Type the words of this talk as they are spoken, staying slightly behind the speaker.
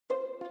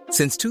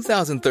Since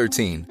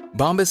 2013,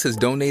 Bombas has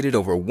donated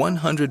over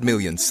 100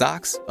 million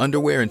socks,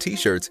 underwear, and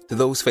T-shirts to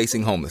those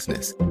facing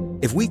homelessness.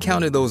 If we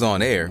counted those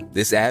on air,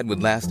 this ad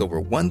would last over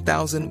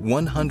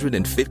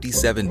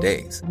 1,157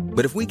 days.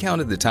 But if we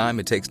counted the time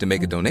it takes to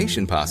make a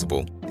donation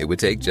possible, it would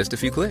take just a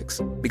few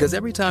clicks. Because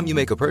every time you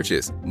make a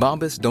purchase,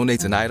 Bombas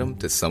donates an item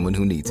to someone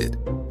who needs it.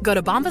 Go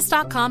to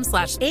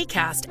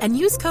bombas.com/ACAST and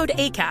use code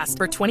ACAST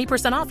for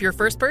 20% off your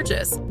first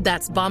purchase.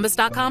 That's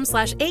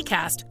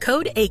bombas.com/ACAST,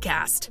 code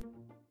ACAST.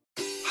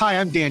 Hi,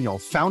 I'm Daniel,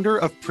 founder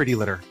of Pretty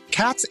Litter.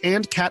 Cats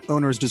and cat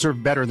owners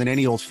deserve better than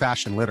any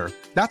old-fashioned litter.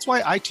 That's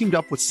why I teamed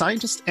up with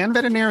scientists and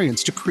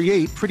veterinarians to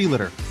create Pretty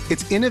Litter.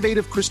 Its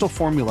innovative crystal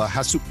formula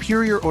has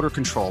superior odor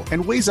control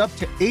and weighs up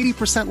to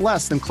 80%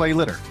 less than clay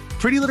litter.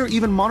 Pretty Litter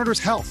even monitors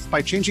health by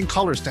changing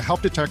colors to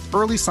help detect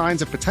early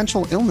signs of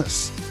potential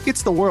illness.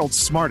 It's the world's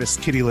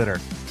smartest kitty litter.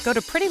 Go to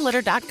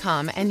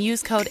prettylitter.com and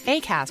use code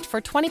ACAST for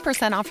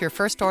 20% off your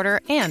first order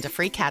and a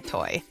free cat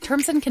toy.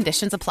 Terms and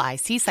conditions apply.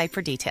 See site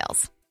for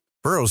details.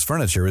 Burrow's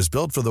furniture is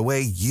built for the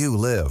way you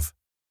live.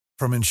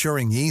 From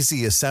ensuring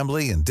easy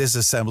assembly and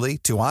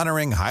disassembly to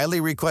honoring highly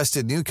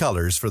requested new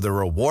colors for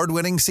their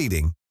award-winning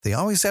seating, they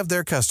always have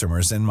their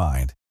customers in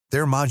mind.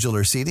 Their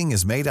modular seating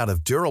is made out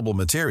of durable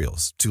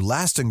materials to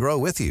last and grow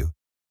with you.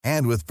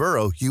 And with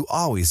Burrow, you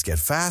always get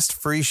fast,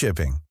 free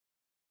shipping.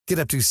 Get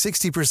up to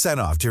 60%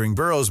 off during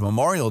Burrow's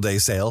Memorial Day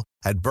sale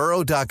at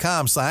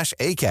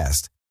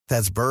burrow.com/ACAST.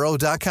 That's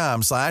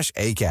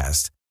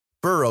burrow.com/ACAST.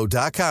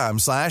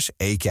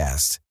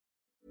 burrow.com/ACAST.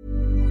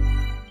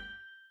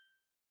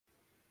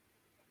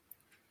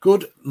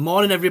 Good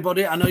morning,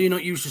 everybody. I know you're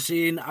not used to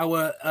seeing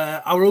our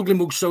ugly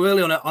mugs so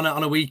early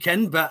on a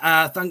weekend, but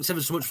thanks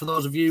ever so much for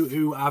those of you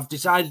who have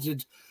decided to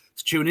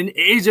tune in. It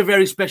is a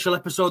very special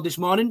episode this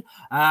morning.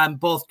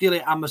 Both Gilly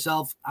and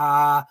myself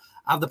have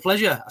the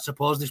pleasure, I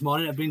suppose, this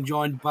morning of being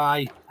joined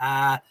by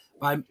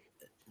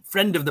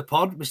friend of the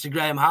pod, Mr.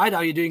 Graham Hyde. How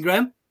are you doing,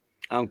 Graham?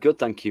 I'm good,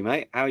 thank you,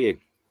 mate. How are you?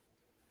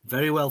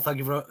 Very well, thank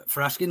you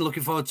for asking.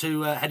 Looking forward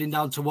to heading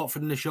down to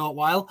Watford in a short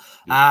while.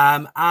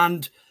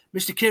 And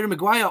Mr. Kieran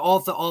Maguire,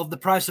 author of The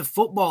Price of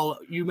Football,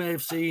 you may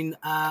have seen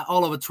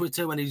all over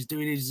Twitter when he's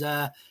doing his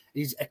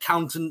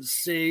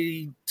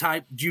accountancy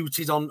type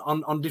duties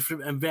on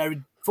different and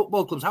varied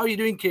football clubs. How are you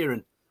doing,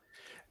 Kieran?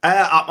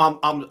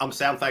 I'm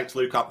sound, thanks,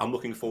 Luke. I'm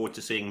looking forward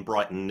to seeing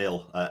Brighton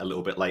 0 a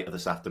little bit later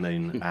this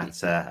afternoon at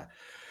the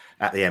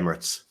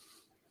Emirates.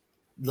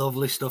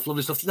 Lovely stuff.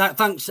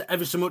 Thanks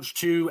ever so much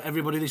to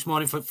everybody this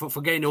morning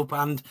for getting up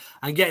and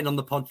getting on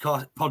the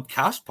podcast.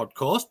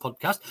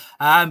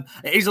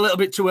 It is a little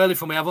bit too early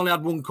for me. I've only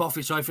had one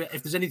coffee, so if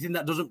there's anything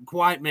that doesn't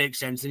quite make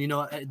sense, then you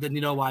know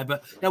why.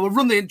 But yeah, we'll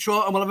run the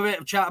intro and we'll have a bit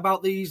of chat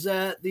about these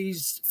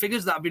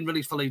figures that have been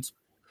released for Leeds.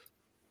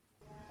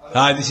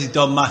 Hi, this is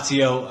Don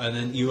Matteo,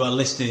 and you are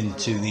listening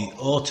to the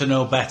Ought to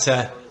Know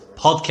Better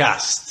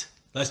podcast.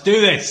 Let's do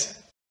this.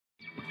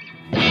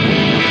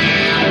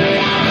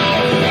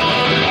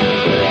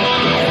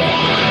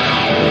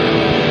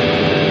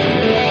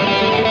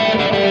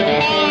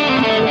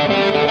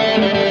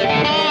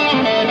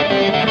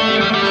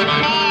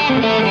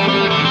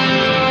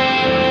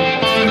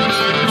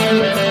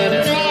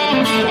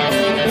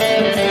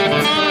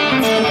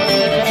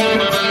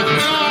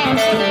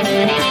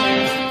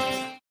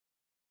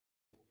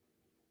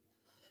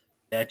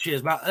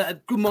 Cheers,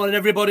 Matt. Good morning,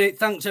 everybody.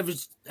 Thanks ever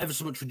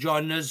so much for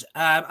joining us.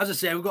 As I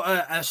say, we've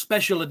got a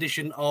special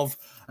edition of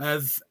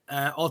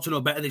Ought to Know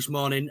Better this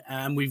morning,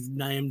 and we've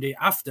named it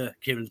after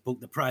Kieran's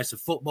book, The Price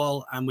of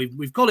Football, and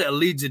we've called it a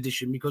Leeds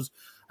edition because,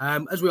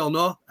 as we all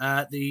know,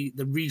 the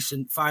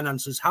recent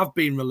finances have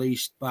been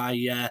released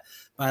by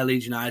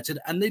Leeds United,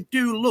 and they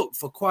do look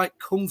for quite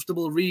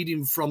comfortable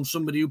reading from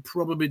somebody who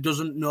probably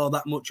doesn't know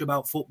that much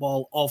about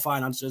football or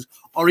finances,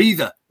 or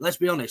either. Let's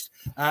be honest.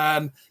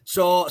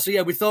 So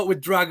yeah, we thought we'd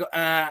drag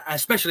a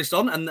specialist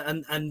on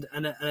and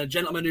a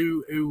gentleman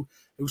who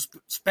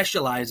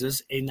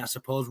specialises in, I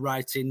suppose,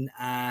 writing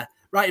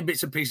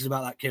bits and pieces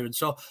about that, Kieran.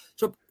 So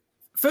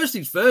first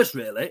things first,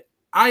 really.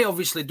 I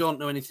obviously don't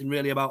know anything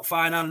really about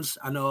finance.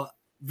 I know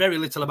very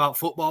little about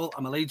football.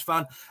 I'm a Leeds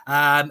fan.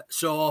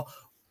 So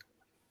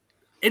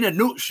in a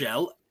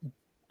nutshell,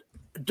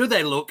 do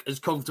they look as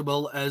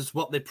comfortable as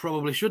what they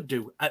probably should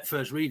do at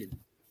first reading?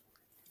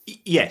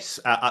 Yes,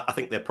 I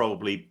think they're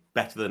probably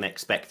better than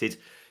expected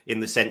in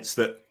the sense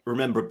that,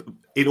 remember,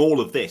 in all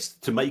of this,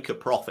 to make a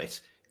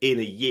profit in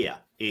a year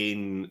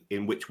in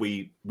which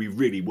we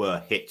really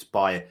were hit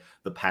by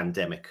the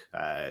pandemic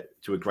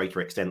to a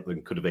greater extent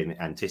than could have been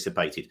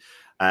anticipated,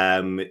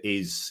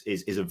 is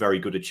a very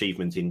good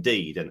achievement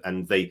indeed.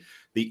 And the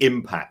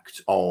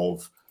impact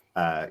of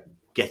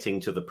getting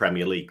to the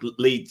Premier League,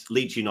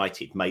 Leeds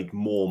United made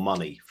more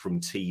money from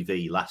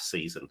TV last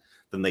season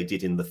than they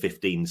did in the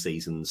 15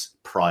 seasons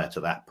prior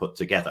to that put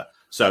together.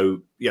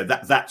 So yeah,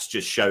 that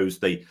just shows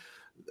the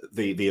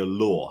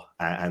allure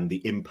and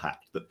the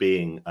impact that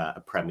being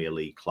a Premier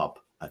League club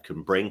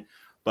can bring.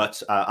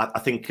 But I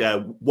think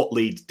what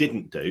Leeds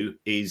didn't do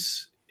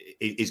is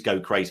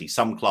go crazy.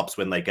 Some clubs,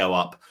 when they go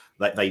up,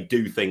 They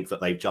do think that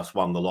they've just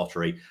won the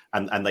lottery,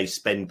 and they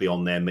spend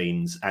beyond their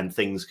means, and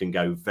things can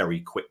go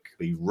very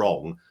quickly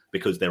wrong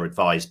because they're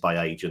advised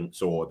by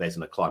agents or there's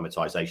an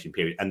acclimatization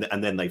period,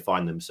 and then they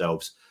find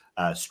themselves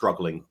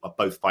struggling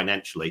both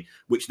financially,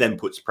 which then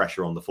puts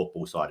pressure on the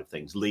football side of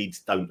things. Leeds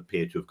don't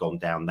appear to have gone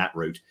down that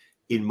route,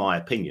 in my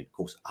opinion. Of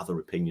course, other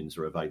opinions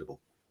are available.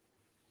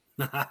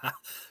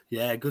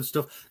 Yeah, good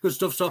stuff.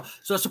 So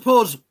I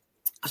suppose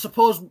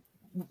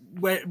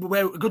where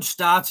a good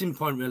starting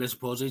point, really, I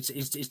suppose,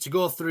 is to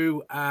go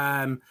through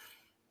and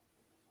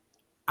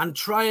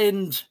try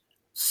and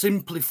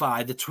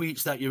simplify the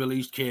tweets that you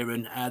released,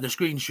 Kieran, the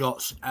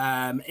screenshots,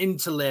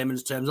 into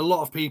layman's terms. A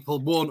lot of people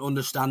won't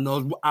understand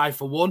those. I,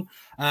 for one,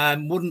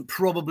 wouldn't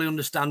probably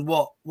understand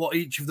what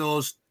each of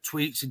those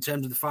tweets in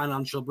terms of the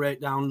financial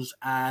breakdowns,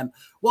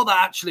 what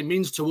that actually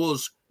means to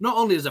us, not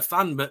only as a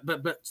fan, but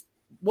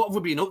what have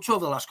we been up to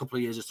over the last couple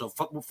of years or so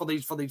for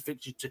these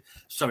fixtures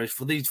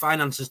for these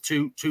finances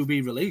to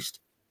be released?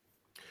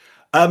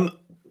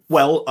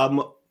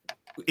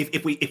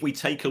 If we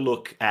take a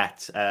look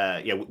at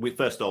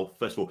first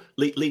of all,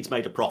 Leeds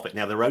made a profit.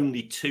 Now, there are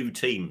only 2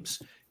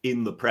 teams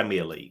in the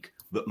Premier League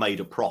that made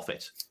a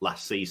profit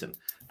last season,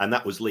 and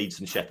that was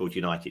Leeds and Sheffield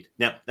United.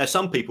 Now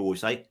some people will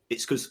say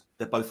it's because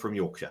they're both from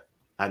Yorkshire,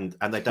 and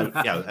they don't,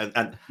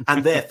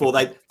 and therefore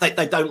they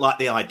don't like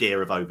the idea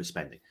of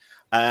overspending.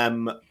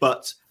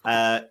 But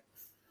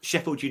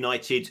Sheffield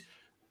United.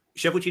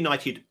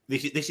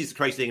 This is the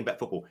crazy thing about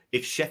football.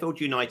 If Sheffield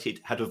United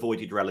had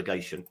avoided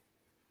relegation,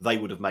 they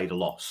would have made a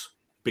loss,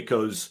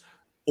 because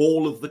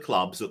all of the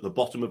clubs at the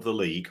bottom of the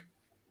league,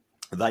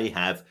 they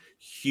have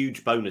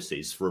huge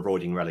bonuses for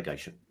avoiding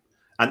relegation.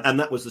 And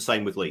that was the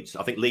same with Leeds.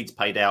 I think Leeds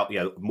paid out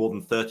more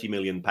than £30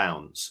 million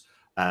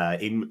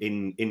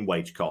in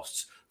wage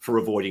costs for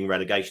avoiding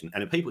relegation.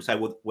 And if people say,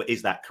 well,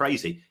 is that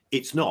crazy?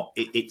 It's not.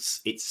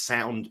 It's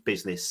sound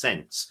business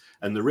sense.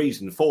 And the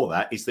reason for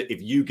that is that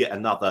if you get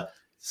another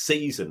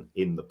season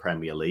in the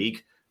Premier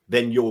League,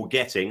 then you're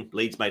getting,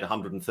 Leeds made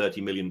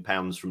 £130 million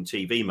from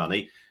TV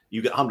money.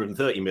 You get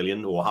 130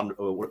 million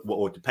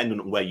or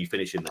dependent on where you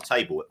finish in the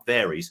table, it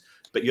varies,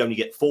 but you only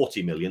get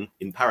 40 million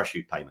in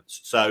parachute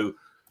payments. So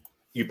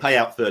you pay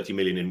out 30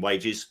 million in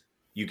wages,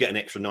 you get an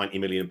extra 90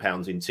 million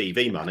pounds in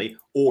TV money.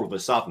 All of a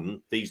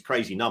sudden, these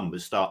crazy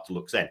numbers start to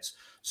look sense.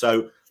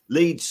 So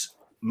Leeds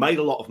made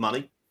a lot of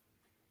money.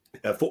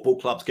 Football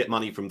clubs get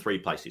money from 3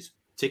 places: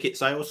 ticket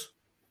sales,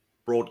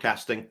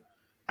 broadcasting,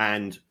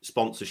 and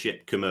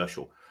sponsorship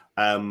commercial.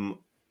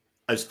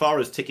 As far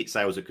as ticket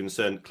sales are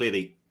concerned,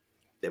 clearly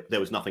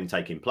there was nothing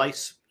taking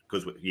place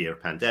because of the year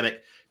of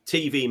pandemic.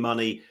 TV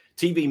money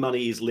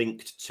is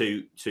linked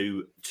to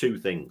 2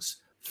 things.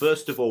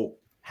 First of all,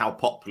 how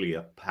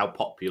popular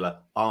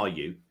are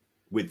you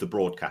with the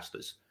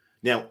broadcasters?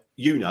 Now,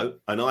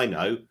 and I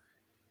know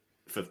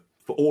for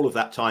all of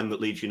that time that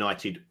Leeds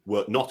United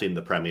were not in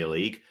the Premier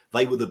League,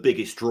 they were the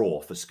biggest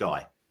draw for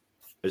Sky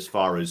as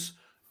far as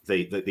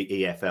the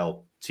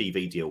EFL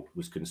TV deal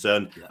was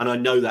concerned. Yeah. And I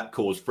know that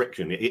caused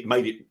friction.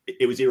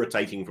 It was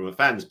irritating from a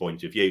fan's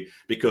point of view,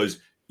 because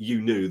you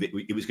knew that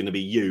it was going to be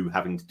you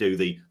having to do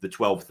the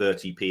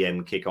 12:30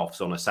 p.m. kickoffs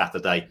on a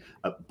Saturday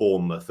at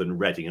Bournemouth and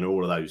Reading and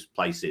all of those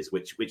places,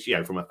 which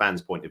from a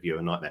fan's point of view,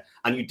 a nightmare.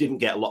 And you didn't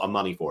get a lot of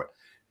money for it.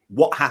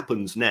 What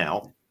happens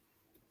now,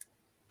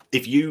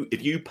 if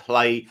you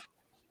play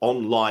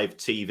on live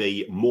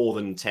TV more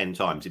than 10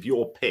 times, if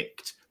you're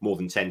picked more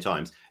than 10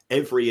 times,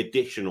 every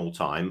additional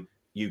time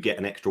you get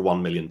an extra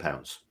 £1 million.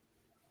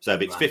 So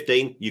if it's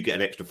 15, you get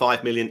an extra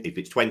 5 million. If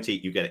it's 20,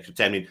 you get an extra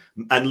 10 million.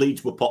 And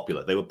Leeds were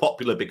popular. They were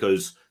popular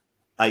because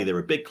A, they're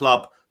a big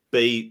club.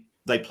 B,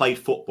 they played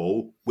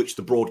football, which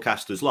the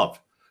broadcasters loved.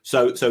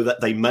 So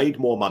that they made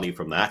more money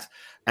from that.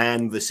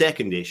 And the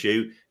second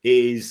issue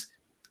is,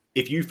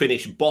 if you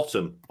finish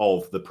bottom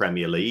of the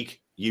Premier League,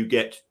 you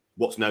get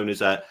what's known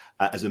as a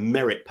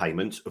merit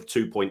payment of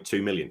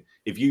 2.2 million.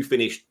 If you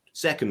finish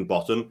second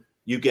bottom,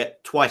 you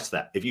get twice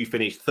that. If you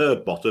finish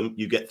third bottom,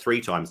 you get 3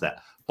 times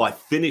that. By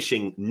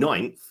finishing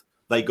 9th,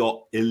 they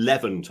got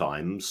 11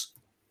 times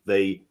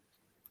the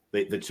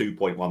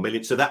 2.1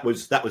 million. So that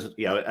was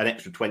an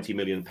extra 20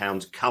 million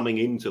pounds coming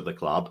into the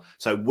club.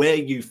 So where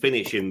you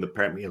finish in the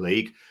Premier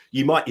League,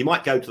 you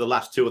might go to the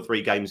last 2 or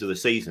 3 games of the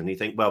season. You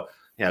think, well,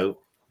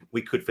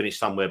 we could finish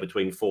somewhere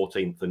between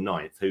 14th and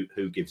 9th.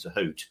 Who gives a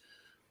hoot?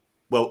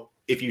 Well,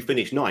 if you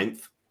finish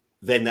 9th,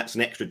 then that's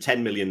an extra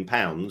 £10 million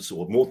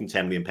or more than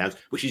 £10 million,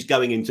 which is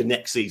going into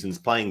next season's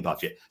playing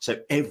budget.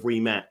 So every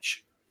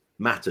match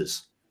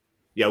matters.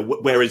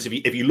 Whereas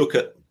if you look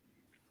at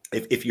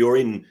if you're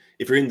in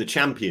the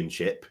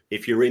Championship,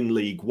 if you're in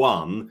League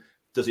One,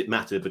 does it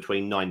matter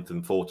between 9th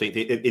and 14th?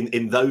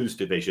 In those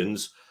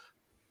divisions,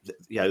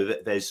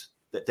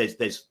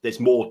 there's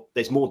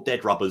more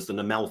dead rubbers than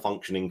a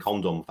malfunctioning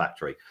condom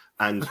factory.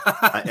 And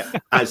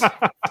as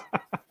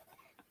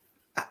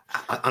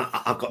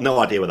I've got no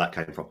idea where that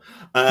came from.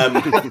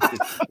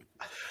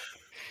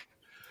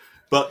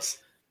 But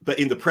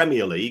in the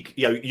Premier League,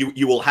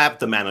 you will have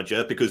the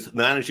manager, because the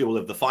manager will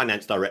have the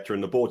finance director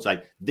and the board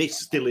saying, this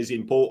still is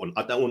important.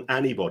 I don't want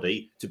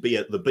anybody to be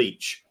at the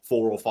beach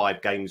 4 or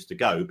 5 games to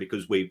go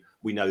because we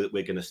know that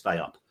we're going to stay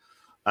up.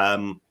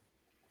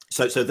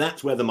 So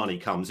that's where the money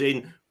comes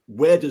in.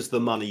 Where does the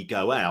money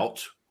go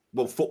out?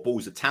 Well,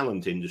 football's a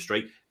talent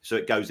industry, so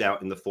it goes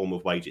out in the form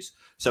of wages.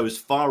 So as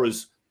far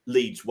as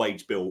Leeds'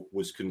 wage bill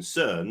was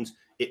concerned,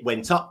 it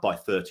went up by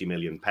 £30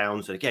 million.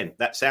 And again,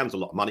 that sounds a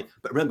lot of money,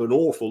 but remember, an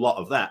awful lot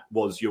of that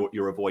was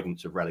your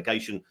avoidance of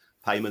relegation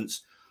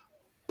payments.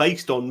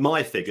 Based on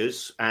my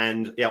figures,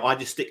 and I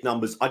just stick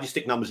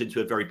numbers into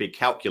a very big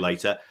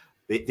calculator.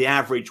 The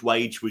average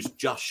wage was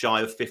just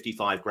shy of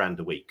 55 grand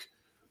a week.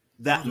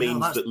 That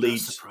means that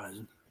Leeds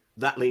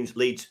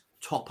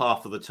top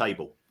half of the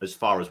table as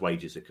far as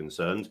wages are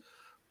concerned.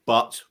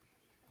 But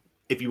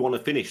if you want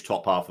to finish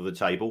top half of the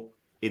table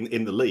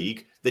in the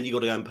league, then you've got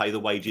to go and pay the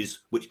wages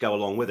which go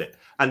along with it.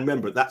 And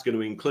remember, that's going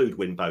to include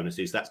win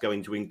bonuses. That's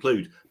going to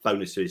include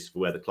bonuses for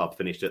where the club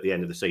finished at the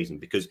end of the season,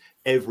 because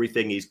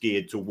everything is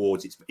geared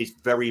towards, it's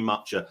very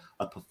much a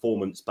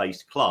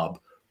performance-based club.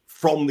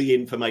 From the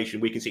information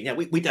we can see,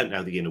 we don't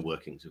know the inner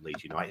workings of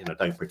Leeds United, and I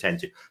don't pretend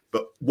to,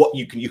 but what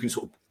you can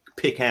sort of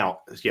pick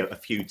out, a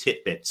few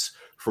tidbits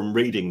from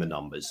reading the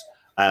numbers.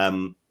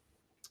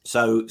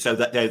 So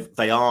that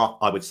they are,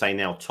 I would say,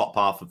 now top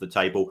half of the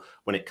table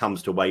when it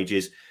comes to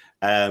wages.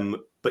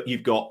 But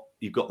you've got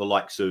the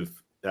likes of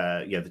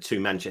the 2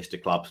 Manchester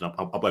clubs, and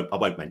I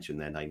won't mention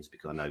their names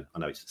because I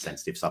know it's a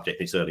sensitive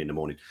subject. It's early in the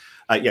morning.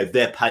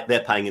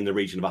 They're paying in the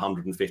region of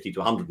 150 to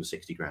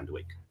 160 grand a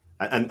week,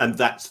 and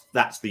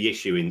that's the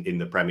issue in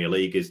the Premier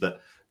League, is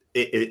that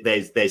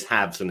there's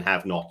haves and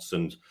have-nots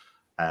and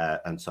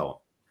so on.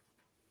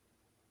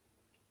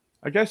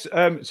 I guess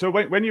so.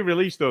 When you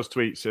release those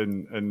tweets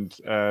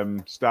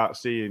and start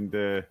seeing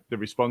the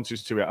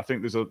responses to it, I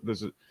think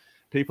there's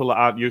people that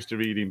aren't used to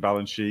reading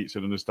balance sheets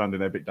and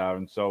understanding EBITDA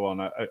and so on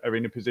are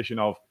in a position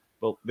of,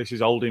 well, this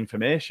is old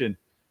information.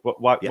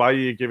 Why are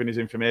you giving us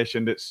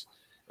information that's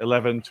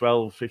 11,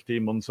 12,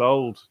 15 months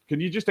old? Can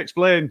you just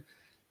explain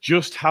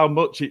just how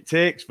much it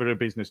takes for a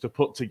business to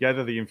put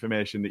together the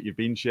information that you've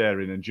been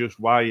sharing and just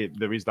why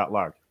there is that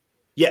lag?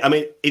 Yeah, I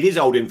mean, it is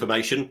old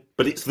information,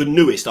 but it's the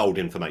newest old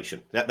information.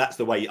 That's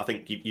the way I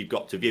think you've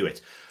got to view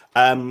it.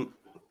 The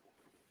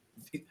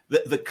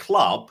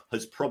club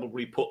has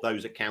probably put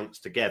those accounts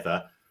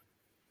together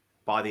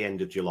by the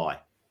end of July.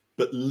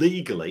 But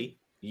legally,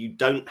 you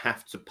don't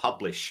have to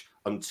publish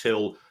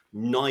until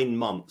 9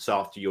 months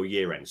after your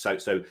year end.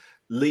 So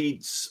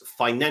Leeds'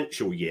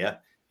 financial year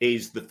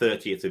is the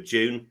 30th of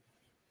June.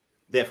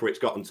 Therefore, it's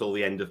got until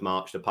the end of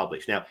March to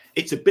publish. Now,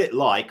 it's a bit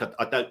like,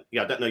 I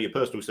don't know your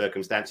personal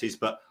circumstances,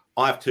 but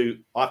I have to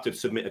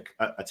submit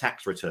a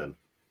tax return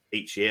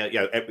each year.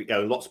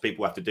 Lots of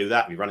people have to do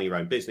that. If you're running your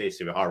own business,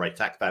 if you're a high rate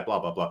taxpayer, blah,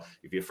 blah, blah.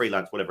 If you're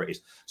freelance, whatever it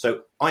is.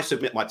 So I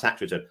submit my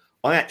tax return.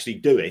 I actually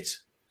do it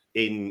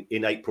in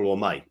April or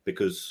May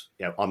because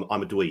I'm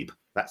a dweeb.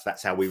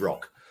 That's how we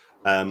rock.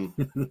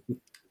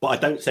 But I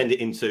don't send it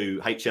into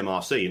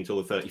HMRC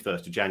until the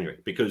 31st of January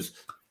because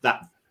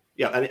that.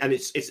 And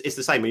it's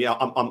the same.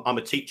 I'm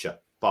a teacher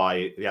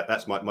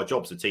that's my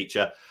job's a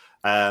teacher.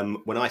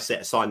 When I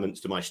set assignments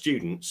to my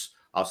students,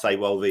 I'll say,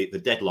 well, the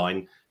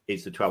deadline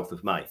is the 12th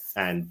of May.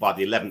 And by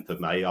the 11th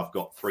of May, I've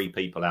got 3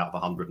 people out of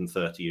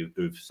 130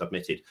 who've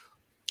submitted.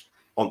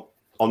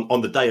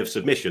 On the day of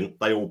submission,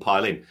 they all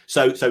pile in.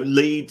 So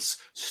Leeds,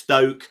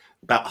 Stoke,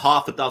 about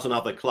half a dozen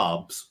other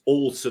clubs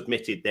all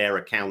submitted their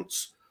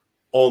accounts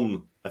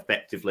on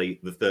effectively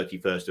the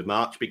 31st of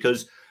March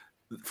because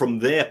from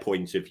their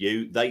point of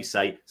view, they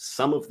say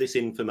some of this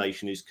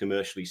information is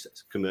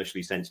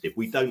commercially sensitive.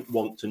 We don't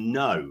want to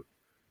know.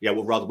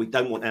 Rather, we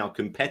don't want our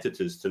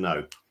competitors to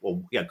know.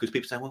 Well, because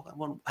people say,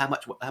 well, how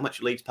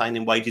much are Leeds paying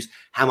in wages?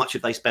 How much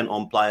have they spent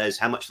on players?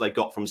 How much have they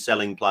got from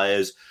selling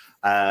players?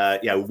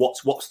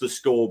 What's the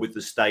score with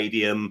the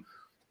stadium?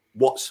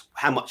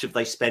 How much have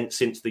they spent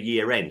since the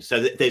year end?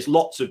 So there's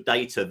lots of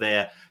data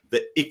there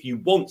that if you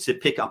want to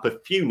pick up a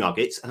few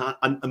nuggets,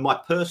 and my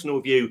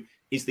personal view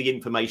is the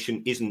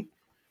information isn't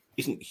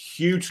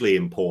hugely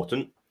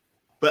important,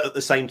 but at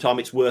the same time,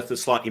 it's worth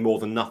slightly more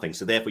than nothing.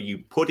 So therefore, you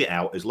put it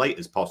out as late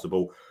as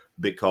possible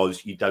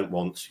because you don't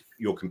want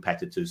your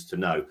competitors to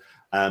know.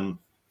 And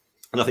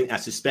I think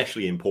that's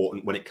especially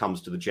important when it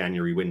comes to the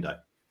January window,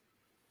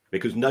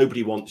 because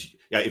nobody wants.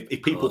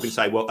 If people can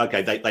say, well,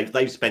 okay,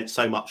 they've spent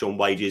so much on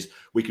wages,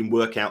 we can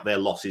work out their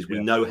losses. We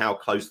know how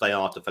close they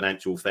are to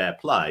financial fair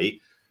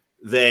play.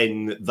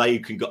 Then they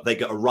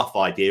get a rough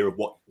idea of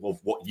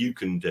what you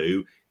can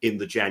do in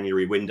the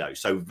January window.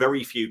 So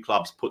very few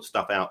clubs put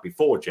stuff out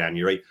before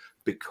January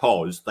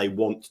because they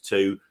want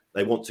to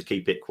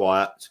keep it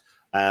quiet.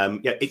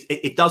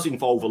 It does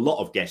involve a lot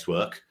of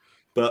guesswork,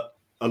 but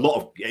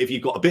if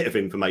you've got a bit of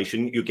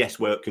information, your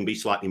guesswork can be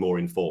slightly more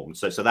informed.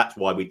 So that's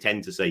why we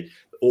tend to see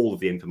all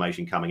of the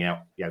information coming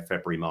out,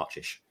 February,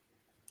 Marchish.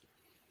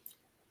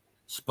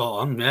 Spot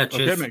on. Yeah,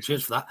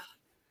 cheers for that.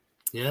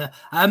 Yeah.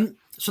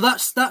 So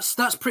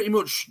that's pretty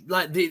much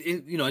like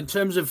in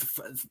terms of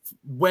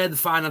where the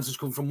finances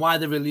come from, why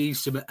they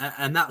release them,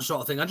 and that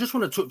sort of thing. I just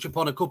want to touch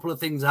upon a couple of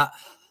things that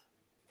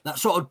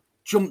sort of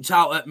jumped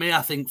out at me,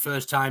 I think,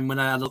 first time when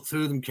I looked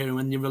through them, Kieran,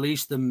 when you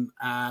released them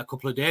a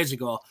couple of days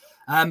ago.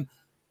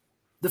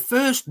 The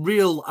first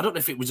real, I don't know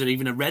if it was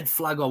even a red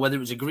flag or whether it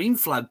was a green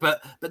flag,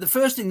 but the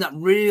first thing that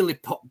really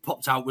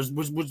popped out was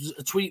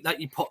a tweet that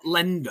you put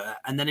lender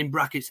and then in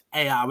brackets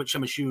AR, which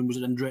I'm assuming was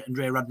an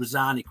Andrea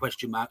Radrizzani ?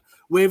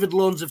 Waived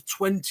loans of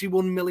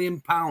 £21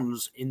 million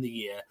in the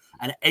year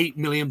and £8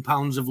 million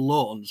of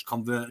loans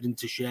converted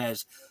into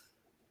shares.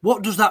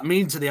 What does that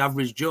mean to the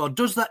average Joe?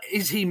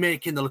 Is he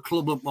making the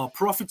club look more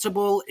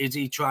profitable? Is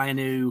he trying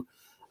to?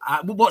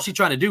 What's he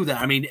trying to do there?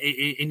 I mean,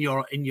 in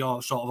your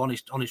sort of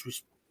honest.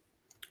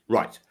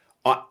 Right.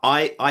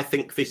 I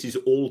think this is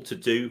all to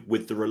do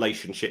with the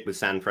relationship with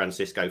San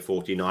Francisco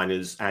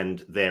 49ers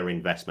and their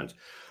investment.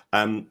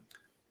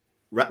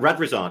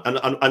 Radrizzani,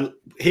 and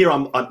here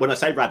when I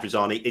say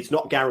Radrizzani, it's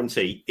not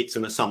guarantee, it's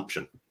an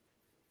assumption.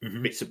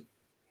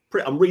 Mm-hmm.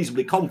 I'm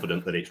reasonably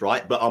confident that it's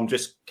right, but I'm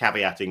just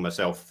caveating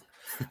myself.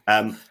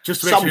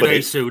 Just to make sure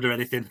they sued or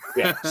anything.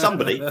 Yeah,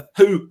 somebody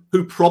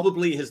who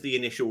probably has the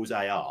initials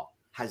AR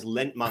has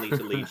lent money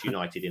to Leeds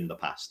United in the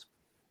past.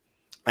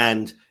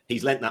 And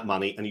he's lent that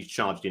money and he's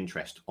charged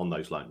interest on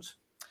those loans.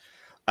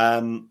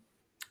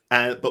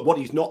 But what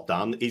he's not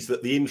done is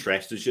that the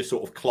interest has just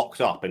sort of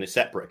clocked up in a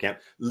separate account.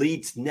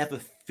 Leeds never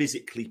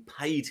physically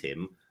paid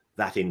him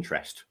that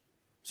interest.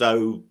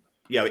 So,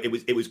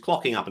 it was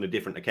clocking up in a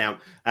different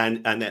account.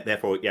 And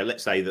therefore,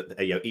 let's say that,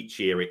 each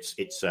year it's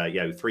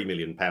 £3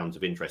 million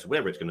of interest, or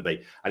whatever it's going to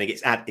be. And it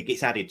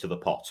gets added to the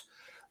pot.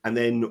 And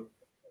then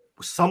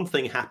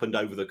something happened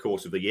over the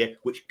course of the year,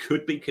 which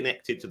could be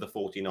connected to the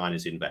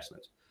 49ers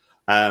investment,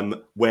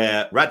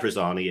 where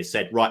Radrizzani has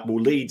said, right,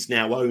 well, Leeds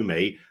now owe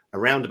me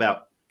around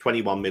about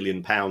 £21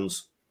 million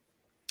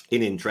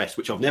in interest,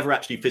 which I've never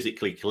actually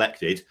physically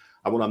collected.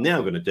 And what I'm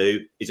now going to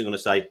do is I'm going to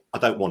say, I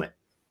don't want it.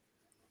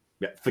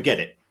 Yeah, forget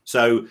it.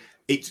 So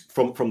it's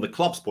from the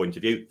club's point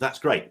of view, that's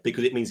great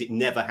because it means it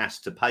never has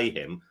to pay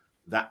him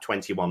that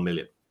 £21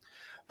 million.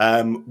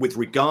 With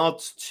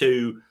regards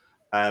to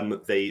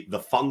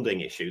the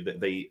funding issue,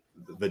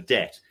 the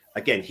debt,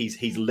 again,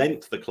 he's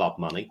lent the club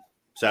money.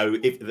 So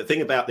if the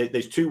thing about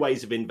there's two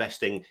ways of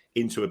investing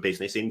into a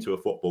business, into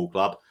a football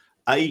club.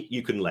 A,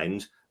 you can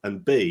lend,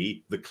 and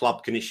B, the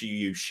club can issue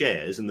you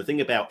shares. And the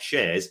thing about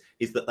shares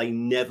is that they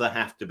never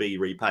have to be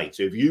repaid.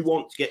 So if you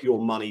want to get your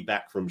money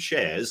back from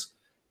shares,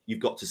 you've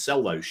got to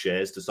sell those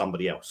shares to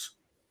somebody else.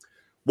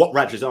 What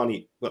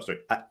Radrizzani,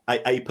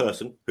 a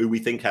person who we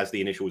think has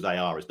the initials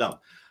AR has done.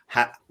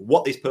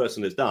 What this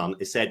person has done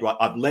is said, right,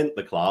 I've lent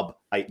the club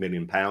 £8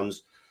 million.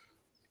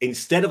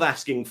 Instead of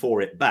asking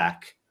for it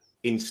back,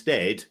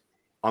 instead,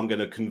 I'm going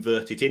to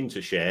convert it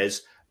into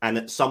shares. And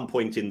at some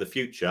point in the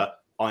future,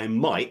 I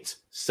might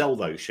sell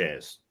those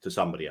shares to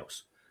somebody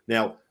else.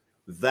 Now,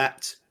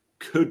 that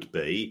could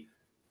be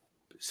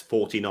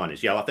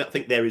 49ers. Yeah, I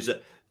think there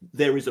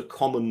is a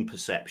common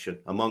perception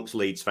amongst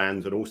Leeds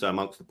fans and also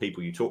amongst the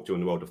people you talk to in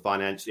the world of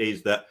finance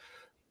is that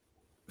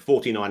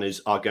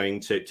 49ers are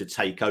going to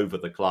take over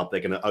the club. They're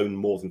going to own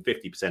more than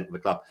 50% of the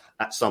club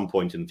at some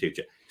point in the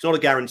future. It's not a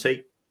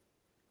guarantee.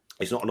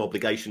 It's not an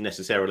obligation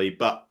necessarily,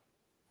 but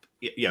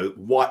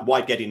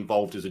why get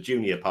involved as a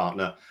junior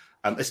partner,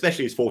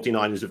 especially as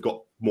 49ers have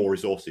got more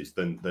resources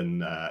than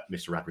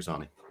Mr.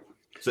 Radrizzani.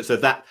 So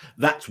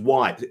that's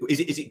why.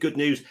 Is it good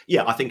news?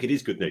 Yeah, I think it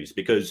is good news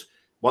because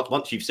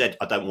once you've said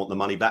I don't want the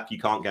money back, you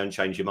can't go and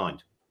change your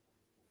mind.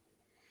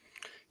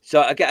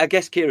 So I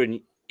guess,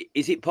 Kieran,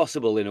 is it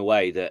possible in a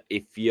way that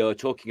if you're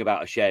talking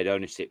about a shared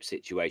ownership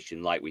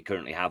situation like we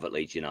currently have at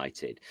Leeds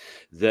United,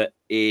 that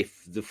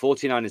if the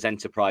 49ers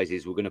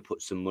enterprises were going to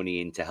put some money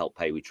in to help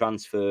pay with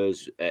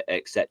transfers,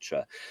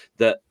 etc.,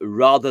 that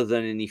rather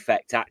than in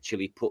effect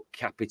actually put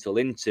capital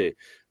into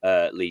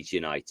Leeds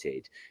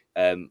United,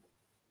 an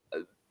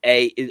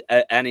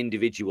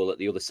individual at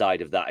the other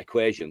side of that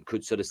equation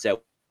could sort of say,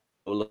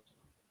 well,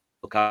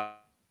 look,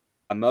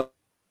 I'm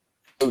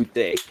owed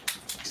this,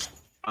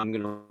 I'm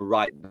going to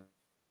write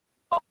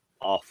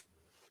off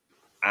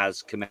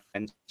as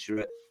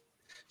commensurate.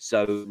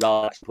 So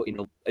rather than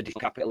putting additional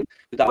capital,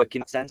 would that work in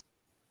that sense?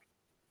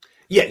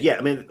 Yeah.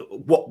 I mean,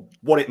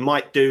 what it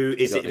might do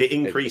is it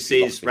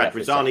increases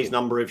Radrizzani's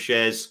number of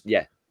shares.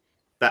 Yeah,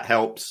 that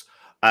helps.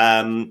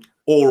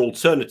 Or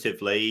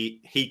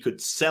alternatively, he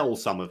could sell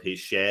some of his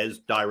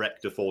shares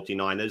direct to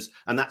 49ers,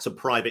 and that's a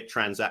private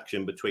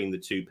transaction between the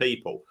two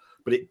people.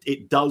 But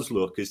it does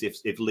look as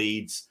if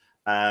Leeds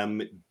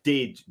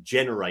did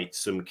generate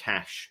some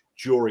cash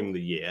during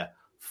the year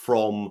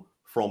from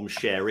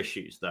share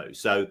issues, though.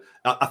 So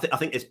I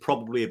think there's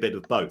probably a bit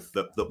of both.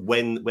 That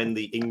when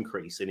the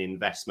increase in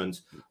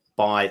investment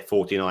by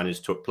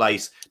 49ers took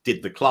place,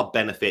 did the club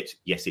benefit?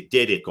 Yes, it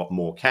did. It got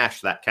more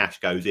cash. That cash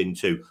goes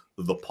into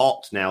the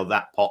pot. Now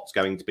that pot's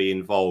going to be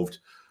involved.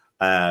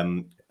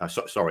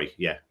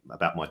 Sorry,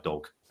 about my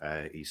dog.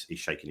 He's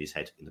shaking his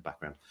head in the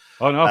background.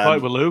 Oh no, I thought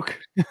it was Luke.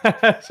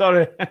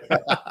 Sorry.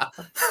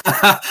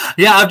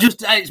 Yeah,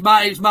 it's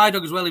my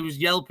dog as well. He was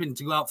yelping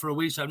to go out for a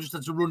wee, so I just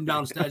had to run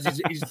downstairs.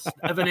 He's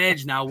of an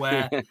age now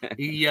where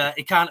he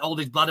can't hold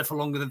his bladder for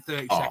longer than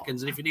 30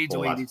 seconds, and if he needs a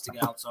wee, he needs to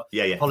get out. So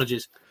yeah.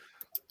 Apologies.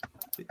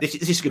 This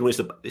is going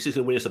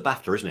to win us the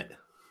BAFTA, isn't it?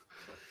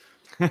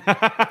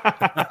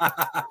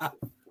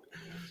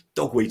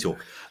 Dog we talk.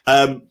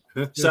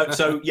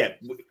 So yeah,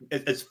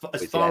 as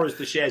far as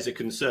the shares are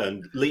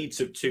concerned, Leeds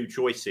have two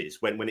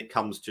choices when it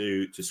comes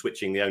to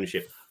switching the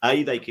ownership.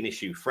 They can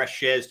issue fresh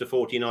shares to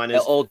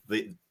 49ers.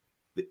 The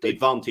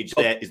advantage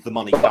there is the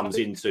money comes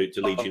into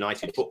Leeds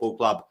United Football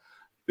Club.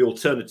 The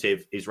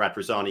alternative is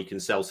Radrizzani can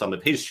sell some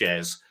of his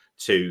shares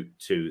to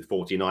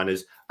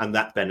 49ers, and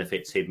that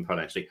benefits him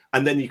financially.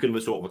 And then you can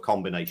have a sort of a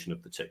combination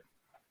of the two.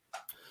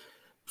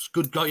 It's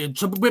good, got you.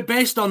 So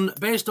based on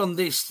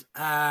this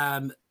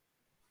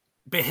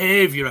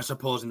behaviour, I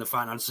suppose, in the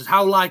finances,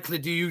 how likely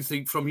do you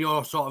think, from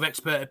your sort of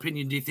expert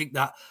opinion, do you think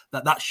that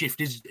shift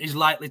is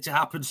likely to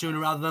happen sooner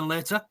rather than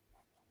later?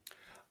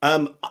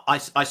 I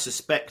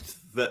suspect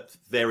that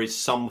there is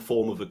some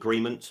form of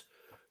agreement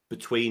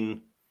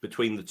between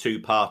the two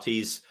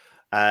parties,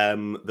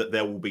 that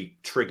there will be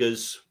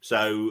triggers.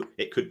 So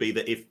it could be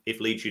that if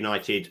Leeds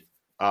United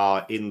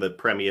are in the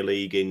Premier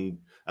League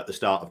at the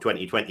start of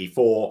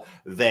 2024,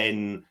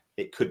 then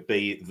it could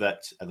be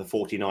that the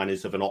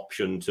 49ers have an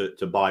option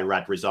to buy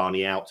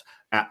Radrizzani out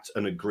at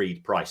an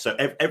agreed price. So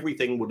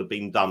everything would have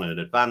been done in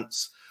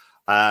advance.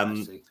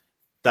 I've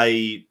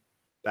had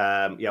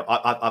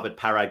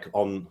Parag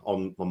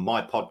on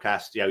my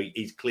podcast.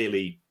 He's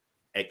clearly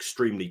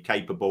extremely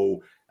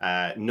capable,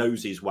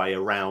 knows his way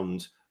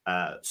around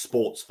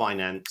sports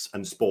finance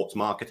and sports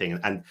marketing.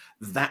 And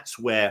that's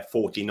where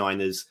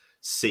 49ers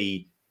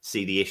see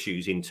the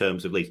issues in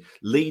terms of Leeds.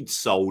 Leeds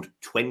sold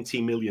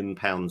 £20 million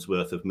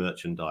worth of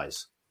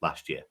merchandise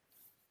last year.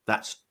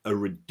 That's a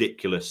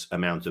ridiculous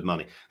amount of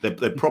money.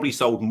 They've probably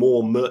sold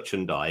more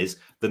merchandise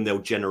than they'll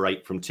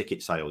generate from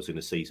ticket sales in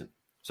a season.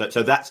 So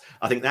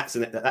I think that's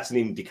an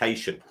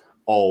indication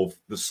of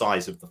the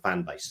size of the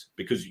fan base,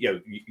 because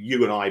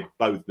you and I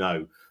both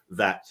know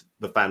that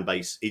the fan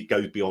base, it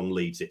goes beyond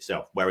Leeds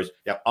itself. Whereas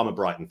I'm a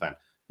Brighton fan.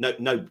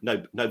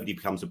 Nobody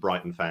becomes a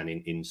Brighton fan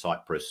in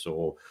Cyprus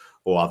or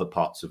other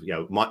parts of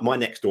my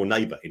next door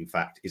neighbour, in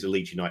fact, is a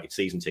Leeds United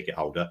season ticket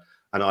holder,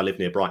 and I live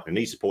near Brighton, and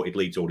he supported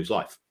Leeds all his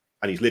life,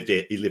 and he's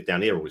lived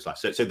down here all his life.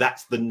 So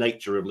that's the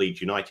nature of Leeds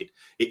United.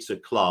 It's a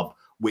club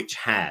which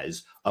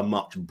has a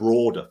much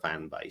broader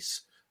fan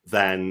base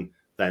than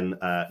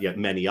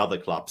many other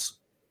clubs,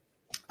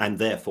 and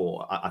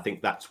therefore I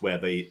think that's where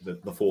the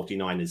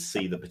 49ers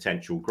see the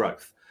potential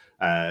growth.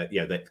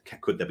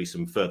 Could there be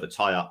some further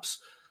tie-ups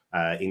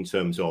in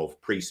terms of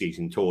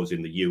pre-season tours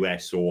in the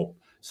US, or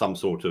some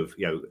sort of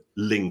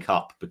link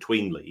up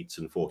between Leeds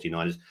and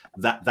 49ers?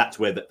 That's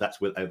where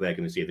they're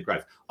going to see the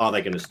growth. Are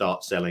they going to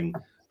start selling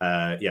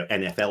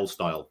NFL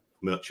style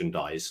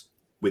merchandise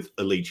with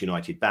a Leeds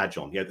United badge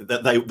on?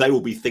 They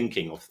will be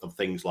thinking of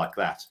things like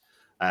that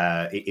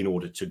in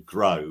order to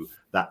grow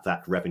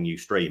that revenue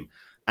stream.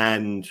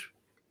 And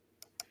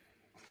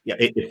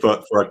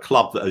for a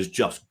club that has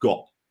just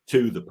got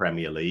to the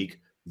Premier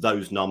League,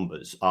 those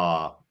numbers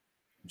are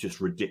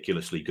just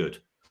ridiculously good.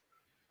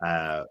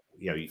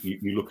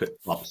 You look at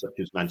clubs such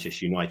as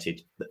Manchester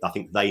United. I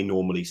think they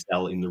normally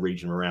sell in the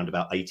region around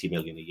about 80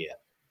 million a year.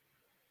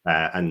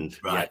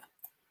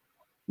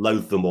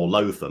 Loathe them or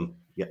loathe them,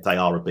 yet they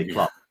are a big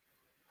club.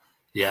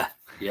 Yeah.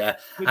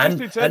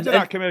 And in terms of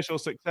that commercial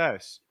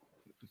success,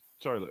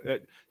 sorry,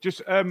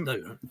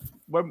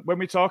 when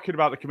we're talking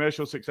about the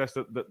commercial success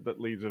that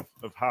Leeds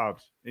have had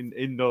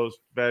in those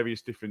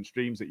various different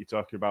streams that you're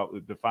talking about,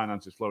 the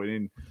finances flowing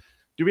in,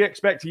 do we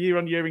expect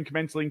year-on-year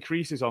incremental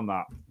increases on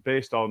that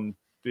based on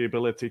the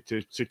ability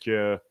to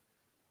secure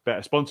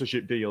better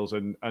sponsorship deals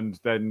and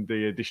then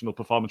the additional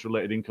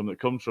performance-related income that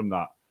comes from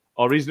that?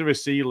 Or is there a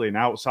ceiling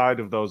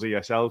outside of those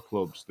ESL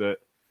clubs that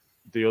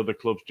the other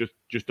clubs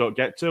just don't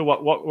get to?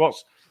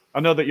 What's I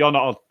know that you're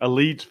not a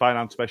Leeds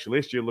finance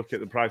specialist. You look at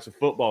the price of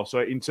football. So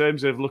in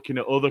terms of looking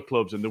at other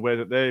clubs and the way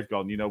that they've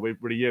gone,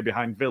 we're a year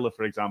behind Villa,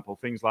 for example,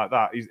 things like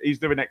that. Is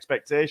there an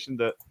expectation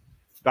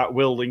that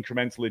will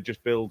incrementally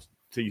just build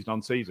season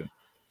on season?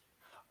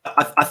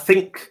 I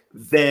think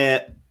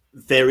there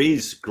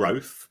is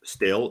growth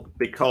still,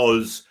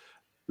 because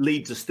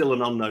Leeds are still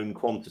an unknown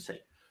quantity.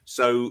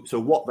 So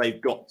what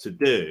they've got to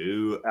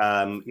do,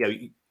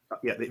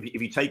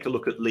 if you take a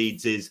look at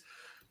Leeds's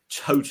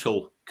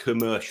total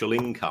commercial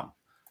income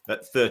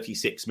at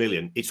 36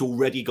 million, it's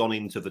already gone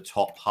into the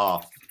top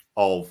half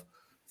of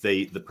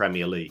the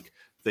Premier League.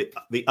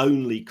 The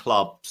only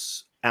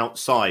clubs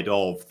outside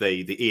of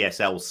the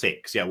ESL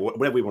 6,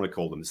 whatever we want to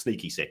call them, the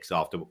sneaky 6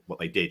 after what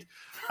they did.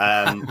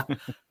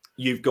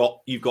 You've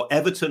got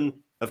Everton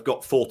have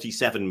got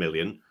 47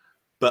 million,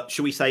 but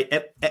should we say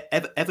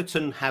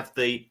Everton have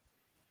the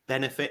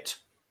benefit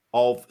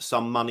of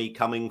some money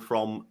coming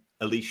from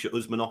Alisher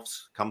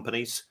Usmanov's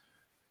companies?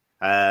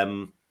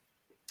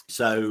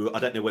 So I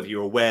don't know whether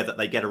you're aware that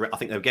they get, I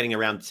think they're getting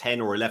around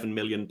 10 or 11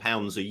 million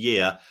pounds a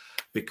year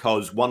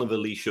because one of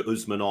Alisher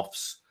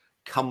Usmanov's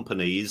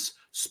companies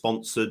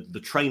sponsored the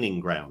training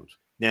ground.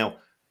 Now,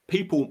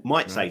 people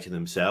might say to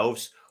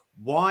themselves,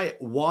 why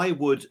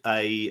would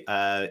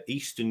a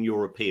Eastern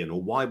European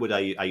or why would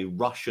a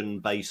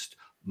Russian-based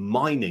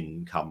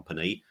mining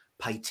company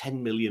pay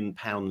 10 million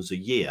pounds a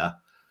year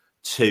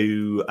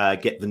to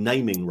get the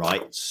naming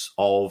rights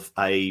of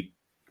a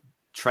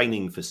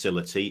training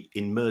facility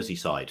in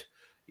Merseyside?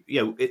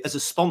 As a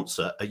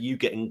sponsor, are you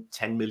getting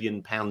 10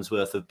 million pounds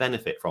worth of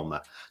benefit from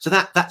that? So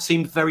that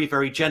seemed very,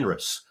 very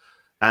generous.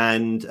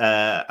 And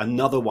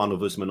another one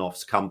of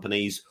Usmanov's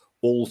companies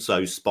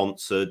also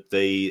sponsored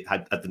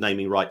had the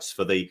naming rights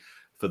for the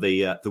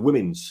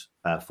women's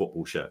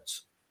football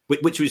shirts,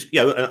 which was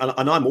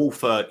and I'm all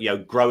for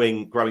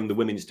growing the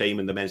women's team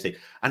and the men's team.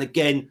 And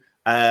again,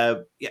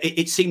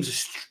 it seems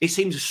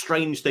a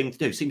strange thing to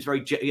do. It seems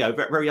very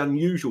very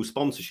unusual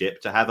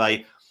sponsorship to have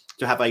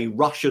a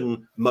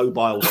Russian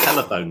mobile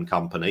telephone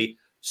company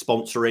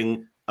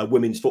sponsoring a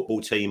women's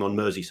football team on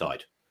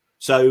Merseyside.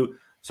 So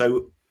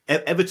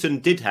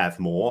Everton did have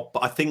more,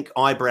 but I think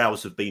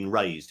eyebrows have been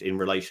raised in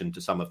relation to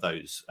some of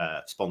those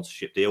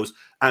sponsorship deals.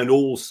 And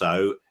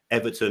also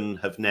Everton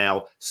have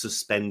now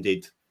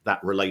suspended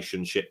that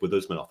relationship with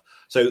Usmanov.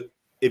 So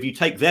if you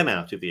take them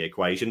out of the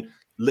equation,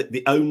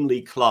 the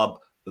only club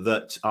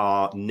that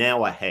are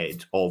now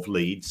ahead of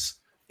Leeds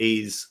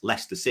is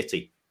Leicester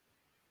City.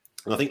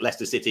 And I think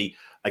Leicester City,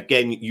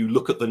 again, you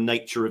look at the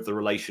nature of the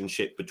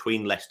relationship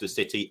between Leicester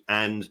City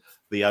and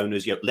the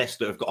owners.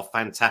 Leicester have got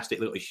they've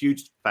got a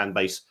huge fan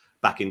base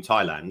back in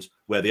Thailand,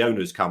 where the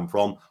owners come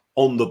from,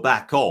 on the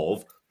back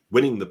of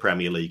winning the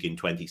Premier League in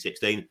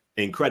 2016.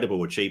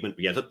 Incredible achievement.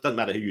 Yeah, it doesn't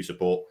matter who you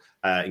support.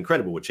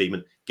 Incredible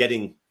achievement.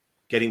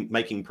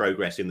 Making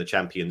progress in the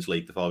Champions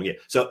League the following year.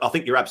 So I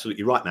think you're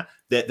absolutely right, Matt.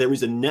 There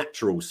is a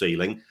natural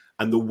ceiling,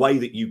 and the way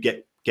that you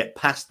get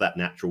past that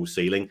natural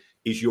ceiling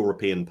is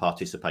European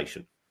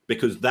participation,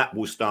 because that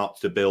will start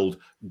to build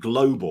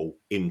global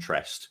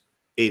interest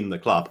in the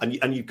club,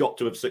 and you've got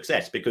to have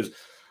success. Because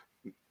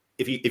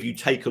if you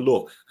take a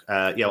look,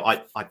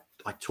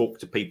 I talk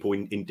to people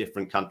in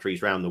different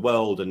countries around the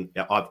world, and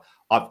I've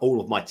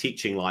all of my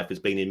teaching life has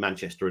been in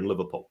Manchester and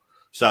Liverpool.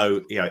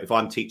 So, if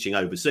I'm teaching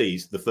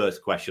overseas, the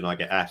first question I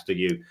get asked, are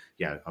you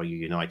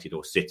United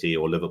or City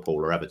or Liverpool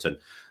or Everton,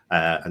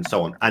 and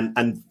so on.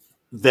 And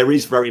there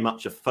is very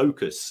much a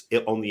focus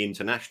on the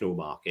international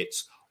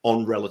markets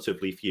on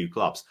relatively few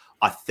clubs.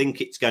 I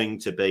think it's going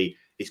to be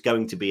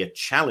a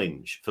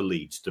challenge for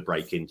Leeds to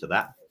break into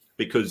that,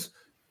 because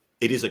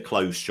it is a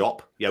closed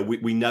shop.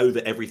 We know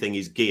that everything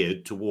is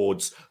geared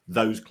towards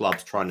those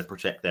clubs trying to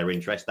protect their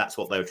interest. That's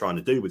what they were trying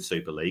to do with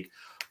Super League.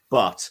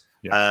 But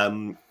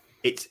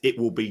it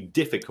will be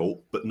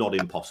difficult, but not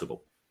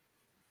impossible.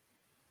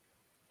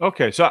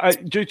 Okay, so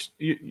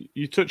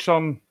you touched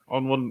on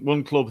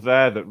one club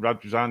there that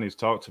Radrizzani has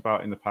talked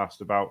about in the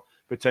past about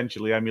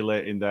potentially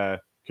emulating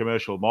their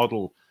commercial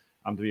model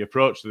and the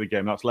approach to the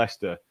game. That's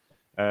Leicester.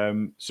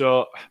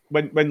 So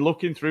when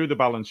looking through the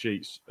balance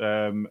sheets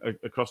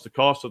across the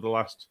course of the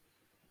last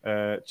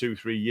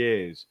 2-3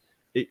 years,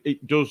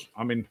 it does.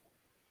 I mean,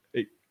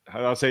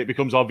 I'll say it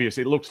becomes obvious.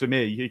 It looks to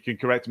me, you can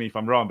correct me if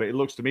I'm wrong, but it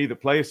looks to me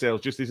that player sales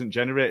just isn't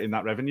generating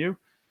that revenue.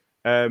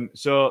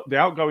 So the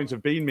outgoings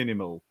have been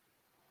minimal,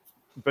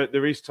 but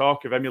there is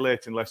talk of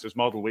emulating Leicester's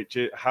model, which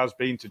it has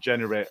been to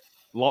generate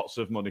lots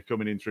of money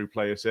coming in through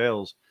player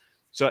sales.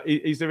 So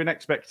is there an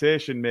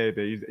expectation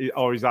maybe,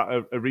 or is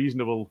that a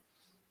reasonable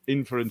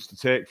inference to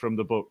take from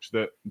the books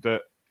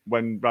that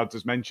when Rads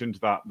has mentioned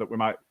that we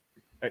might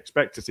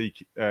expect to see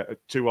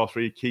 2 or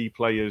 3 key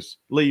players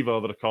leave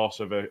over the course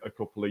of a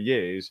couple of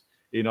years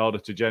in order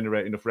to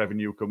generate enough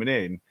revenue coming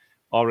in,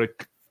 or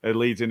are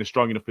Leeds in a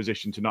strong enough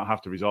position to not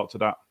have to resort to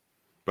that?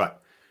 Right.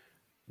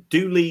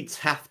 Do Leeds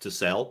have to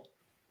sell?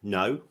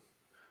 No.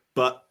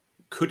 But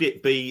could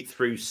it be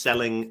through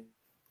selling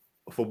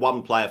for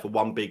one player for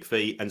one big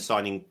fee and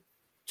signing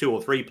 2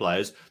 or 3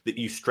 players that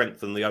you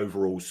strengthen the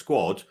overall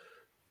squad?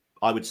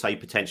 I would say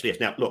potentially yes.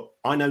 Now, look,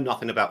 I know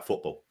nothing about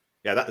football.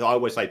 Yeah, I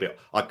always say, but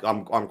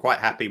I'm quite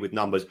happy with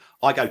numbers.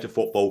 I go to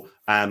football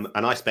and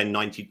I spend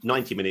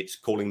 90 minutes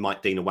calling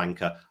Mike Dean a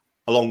wanker,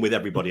 along with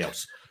everybody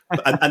else.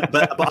 But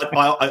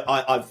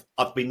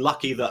I've been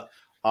lucky that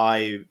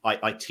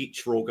I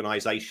teach for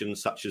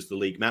organisations such as the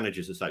League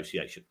Managers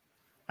Association,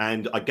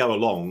 and I go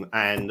along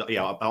and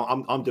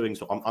I'm doing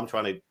so. I'm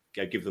trying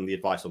to give them the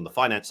advice on the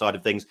finance side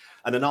of things,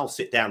 and then I'll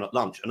sit down at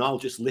lunch and I'll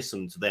just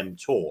listen to them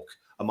talk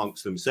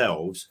amongst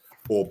themselves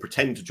or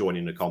pretend to join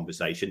in a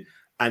conversation.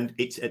 And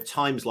it's at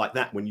times like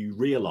that when you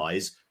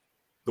realise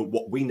that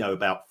what we know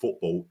about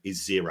football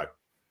is zero.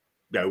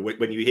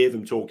 When you hear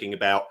them talking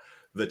about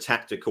the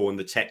tactical and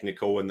the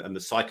technical and the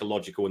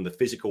psychological and the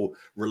physical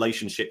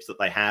relationships that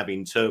they have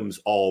in terms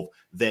of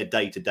their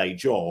day-to-day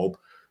job,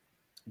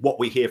 what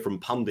we hear from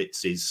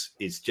pundits is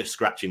just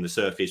scratching the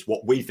surface.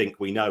 What we think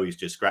we know is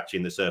just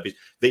scratching the surface.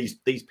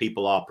 These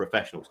people are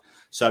professionals.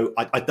 So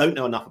I don't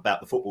know enough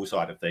about the football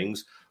side of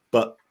things,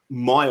 but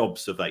my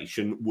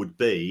observation would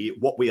be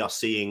what we are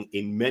seeing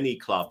in many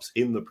clubs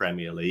in the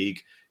Premier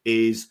League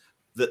is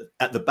that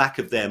at the back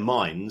of their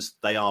minds,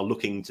 they are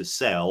looking to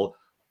sell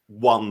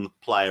one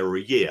player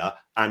a year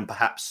and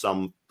perhaps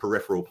some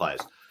peripheral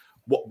players.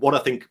 What I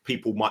think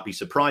people might be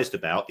surprised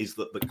about is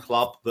that the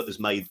club that has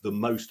made the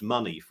most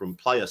money from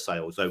player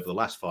sales over the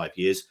last 5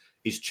 years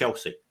is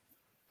Chelsea.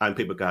 And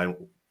people are going,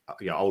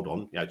 hold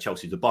on,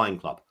 Chelsea's a buying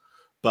club.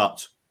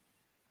 But,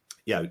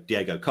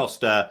 Diego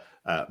Costa,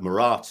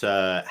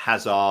 Morata,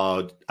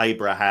 Hazard,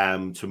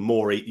 Abraham,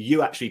 Tomori,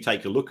 you actually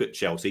take a look at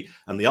Chelsea.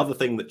 And the other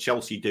thing that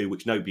Chelsea do,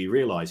 which nobody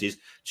realises,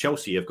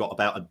 Chelsea have got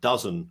about a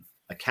dozen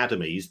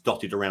academies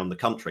dotted around the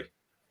country,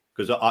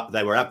 because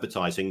they were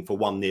advertising for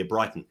one near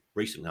Brighton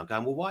recently. I'm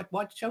going, well,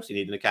 why did Chelsea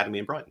need an academy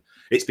in Brighton?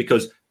 It's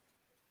because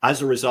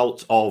as a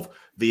result of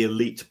the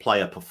elite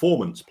player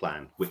performance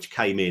plan, which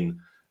came in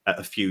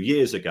a few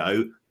years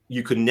ago,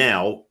 you can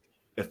now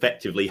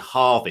effectively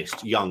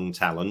harvest young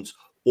talent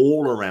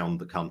all around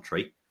the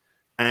country,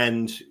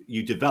 and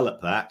you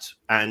develop that.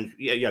 And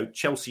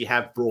Chelsea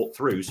have brought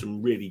through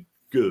some really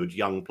good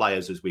young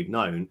players, as we've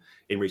known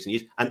in recent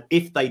years. And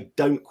if they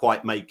don't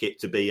quite make it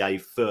to be a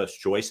first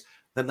choice,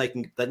 then they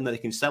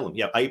can sell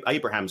them.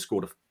 Abraham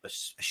scored a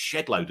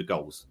shed load of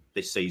goals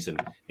this season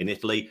in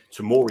Italy.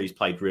 Tomori's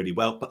played really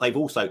well, but they've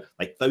also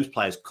those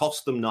players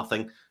cost them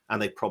nothing,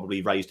 and they've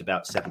probably raised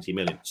about 70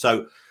 million.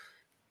 So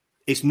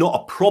it's not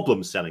a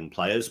problem selling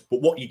players,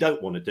 but what you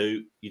don't want to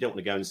do, you don't want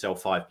to go and sell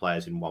 5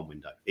 players in one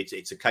window.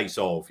 It's a case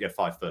of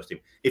 5 first team.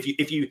 If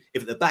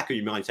at the back of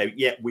your mind say,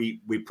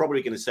 we're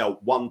probably going to sell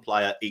 1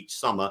 player each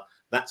summer,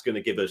 that's going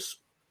to give us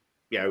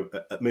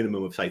a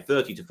minimum of say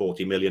 30 to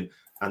 40 million,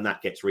 and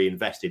that gets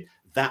reinvested.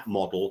 That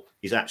model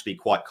is actually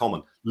quite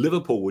common.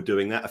 Liverpool were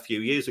doing that a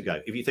few years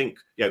ago. If you think,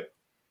 they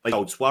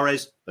sold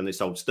Suarez, then they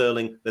sold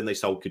Sterling, then they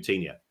sold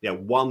Coutinho.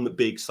 One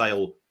big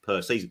sale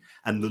per season.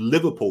 And the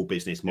Liverpool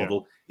business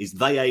model is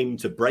they aim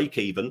to break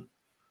even.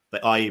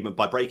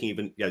 By breaking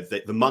even,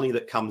 the money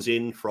that comes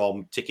in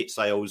from ticket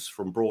sales,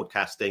 from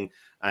broadcasting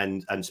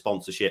and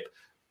sponsorship,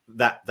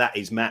 that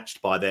is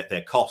matched by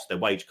their cost, their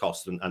wage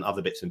costs and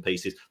other bits and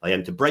pieces. They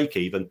aim to break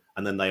even,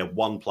 and then they have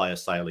 1 player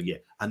sale a year.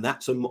 And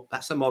that's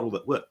a model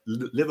that works.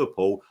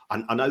 Liverpool,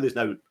 I know there's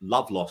no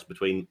love lost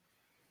between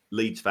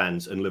Leeds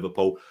fans and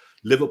Liverpool.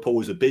 Liverpool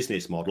as a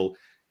business model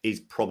is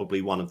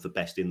probably one of the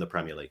best in the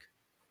Premier League.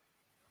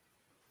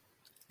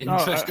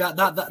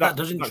 That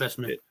does interest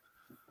me.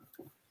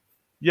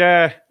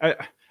 Yeah,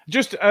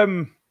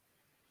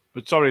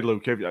 but sorry,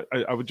 Luke,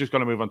 I was just going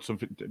to move on to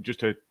something,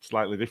 just a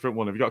slightly different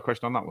one. Have you got a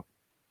question on that one?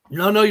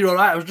 No, you're all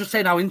right. I was just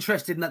saying how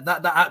interesting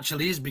that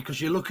actually is,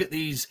 because you look at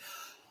these,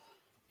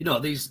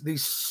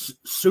 these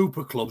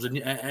super clubs,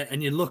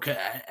 and you look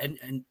at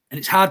and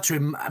it's hard to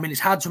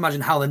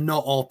imagine how they're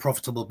not all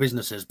profitable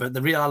businesses, but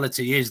the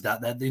reality is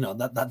that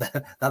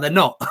they're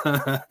not.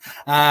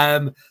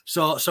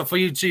 So for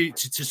you to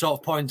sort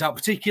of point out,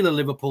 particularly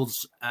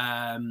Liverpool's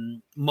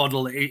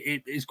model,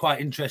 it is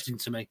quite interesting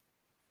to me.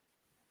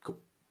 Cool,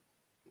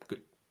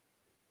 good.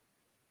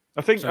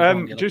 I think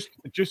around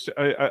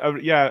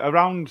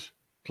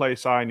player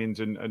signings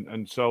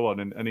and so on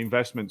and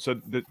investment.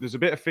 So there's a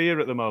bit of fear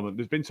at the moment.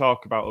 There's been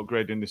talk about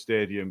upgrading the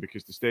stadium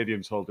because the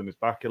stadium's holding us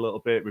back a little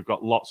bit. We've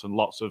got lots and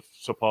lots of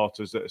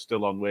supporters that are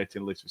still on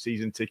waiting lists for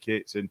season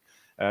tickets, and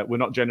we're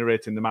not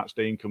generating the match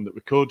day income that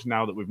we could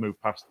now that we've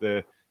moved past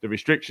the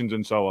restrictions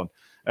and so on.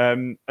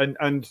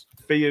 And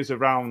fears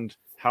around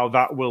how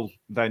that will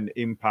then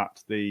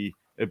impact the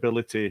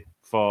ability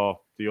for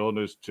the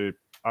owners to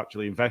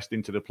actually invest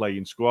into the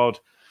playing squad.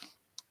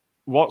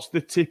 What's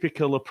the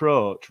typical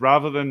approach,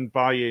 rather than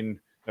buying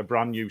a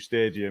brand new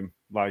stadium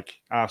like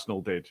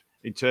Arsenal did,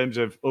 in terms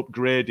of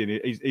upgrading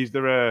it? Is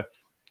there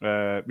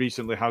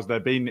recently, has there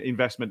been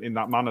investment in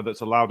that manner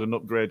that's allowed an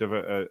upgrade of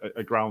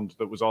a ground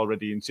that was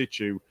already in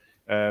situ?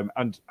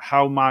 And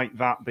how might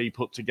that be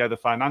put together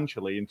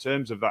financially in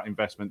terms of that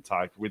investment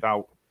type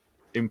without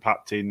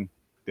impacting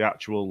the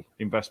actual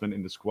investment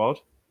in the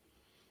squad?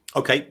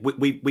 Okay,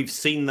 we've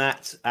seen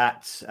that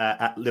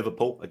at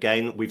Liverpool.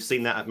 Again, we've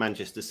seen that at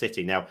Manchester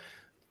City. Now,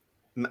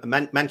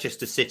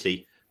 Manchester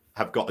City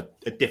have got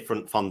a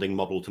different funding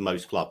model to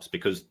most clubs,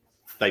 because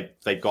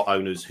they've got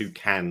owners who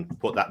can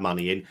put that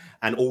money in,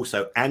 and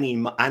also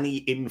any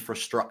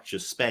infrastructure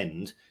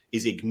spend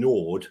is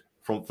ignored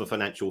from the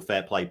financial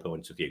fair play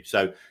point of view.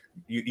 So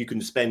you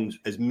can spend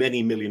as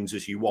many millions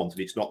as you want,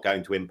 and it's not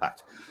going to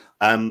impact.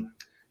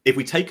 If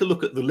we take a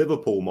look at the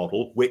Liverpool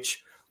model,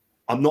 which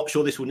I'm not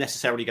sure this will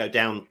necessarily go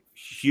down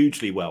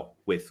hugely well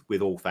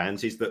with all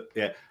fans, is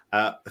that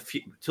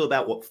till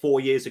about 4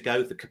 years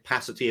ago, the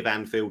capacity of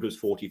Anfield was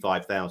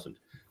 45,000.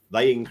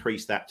 They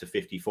increased that to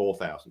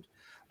 54,000.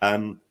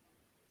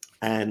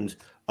 And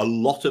a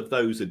lot of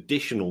those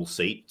additional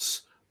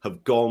seats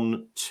have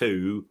gone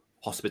to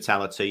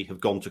hospitality, have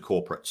gone to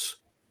corporates.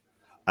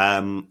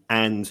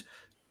 And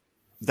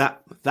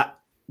that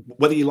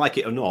whether you like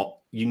it or not,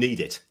 you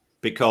need it,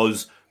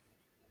 because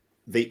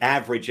the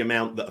average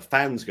amount that a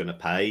fan's going to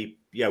pay,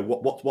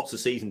 what's a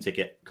season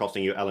ticket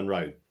costing you at Ellen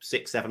Road?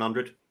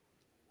 600-700?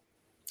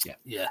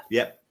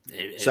 Yeah.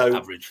 So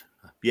average.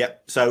 Yeah.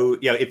 So,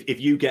 if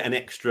you get an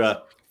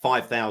extra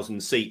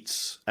 5,000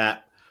 seats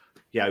at,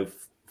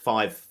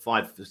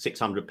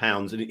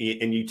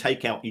 £600, and you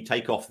take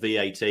off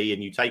VAT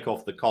and you take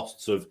off the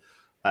costs of,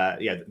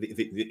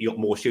 the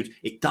more shoots,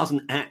 it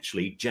doesn't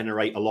actually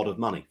generate a lot of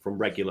money from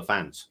regular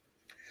fans.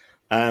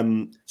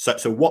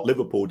 So what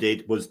Liverpool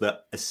did was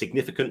that a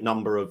significant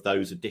number of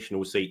those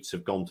additional seats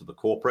have gone to the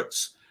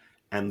corporates.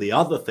 And the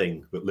other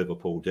thing that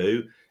Liverpool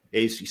do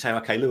is you say,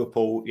 okay,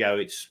 Liverpool,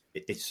 they're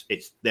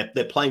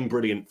playing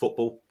brilliant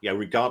football.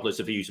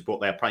 Regardless of who you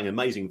support, they're playing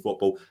amazing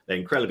football. They're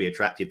incredibly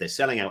attractive. They're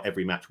selling out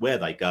every match where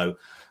they go.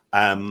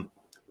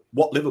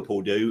 What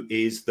Liverpool do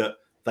is that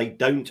they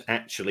don't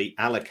actually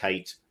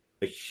allocate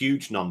a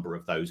huge number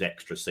of those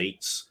extra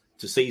seats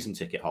to season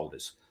ticket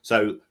holders.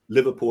 So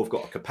Liverpool have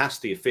got a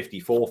capacity of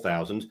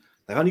 54,000.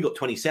 They've only got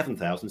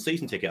 27,000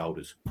 season ticket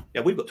holders.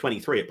 We've got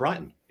 23 at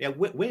Brighton.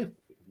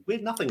 We're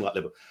nothing like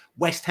Liverpool.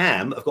 West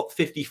Ham have got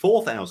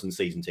 54,000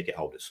 season ticket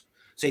holders.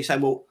 So you say,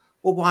 well,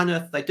 why on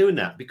earth are they doing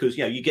that? Because,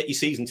 you get your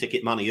season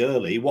ticket money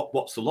early.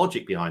 What's the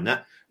logic behind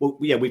that? Well,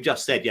 we've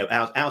just said,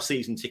 our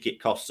season ticket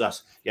costs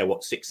us,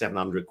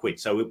 £600-700.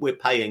 So we're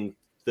paying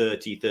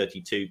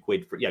 32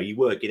 quid for, you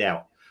work it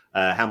out,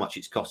 how much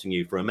it's costing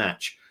you for a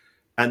match.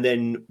 And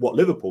then what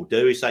Liverpool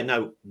do is say,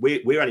 no,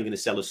 we're only going to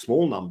sell a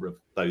small number of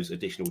those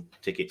additional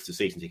tickets to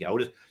season ticket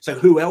holders. So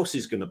who else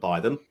is going to buy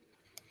them?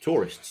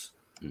 Tourists.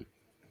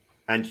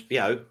 And,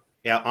 I'm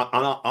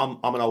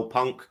an old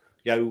punk,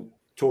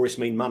 tourists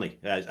mean money,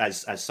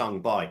 as sung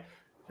by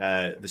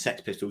the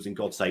Sex Pistols in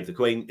God Save the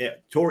Queen.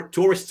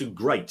 Tourists are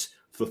great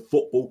for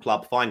football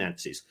club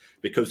finances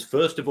because,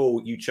 first of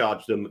all, you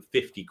charge them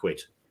 50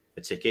 quid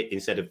a ticket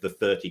instead of the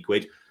 30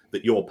 quid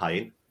that you're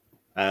paying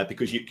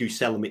because you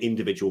sell them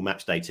individual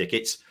match day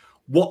tickets.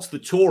 What's the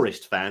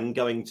tourist fan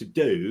going to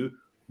do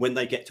when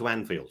they get to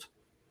Anfield?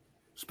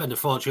 Spend a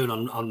fortune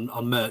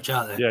on merch,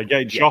 aren't they? Yeah,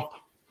 getting shop.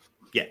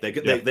 Yeah,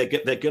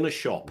 they're going to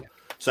shop.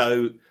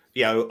 So,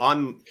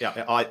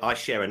 I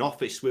share an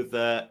office with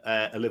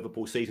a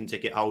Liverpool season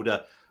ticket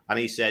holder, and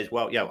he says,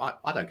 "Well,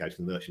 I don't go to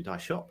the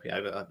merchandise shop.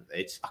 I'm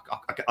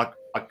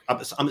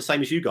the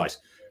same as you guys.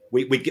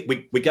 We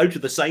go to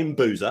the same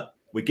boozer.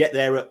 We get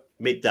there at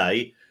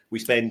midday. We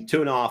spend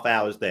 2.5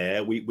 hours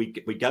there. We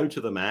go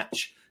to the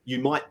match.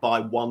 You might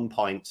buy 1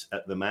 pint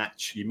at the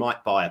match. You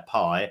might buy a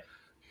pie,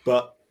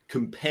 but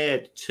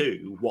compared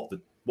to what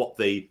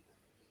the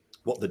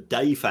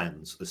day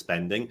fans are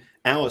spending,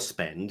 our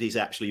spend is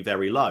actually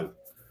very low.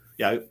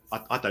 I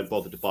don't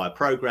bother to buy a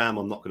program.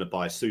 I'm not going to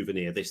buy a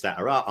souvenir, this, that,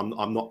 or that.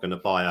 I'm not going to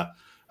buy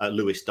a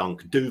Lewis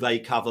Dunk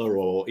duvet cover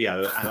or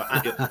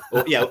all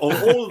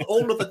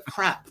of the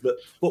crap that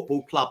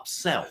football clubs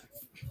sell.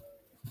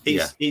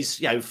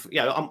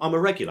 I'm a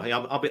regular.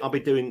 I've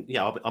been doing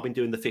I've been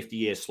doing the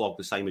 50-year slog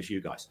the same as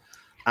you guys,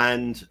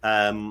 and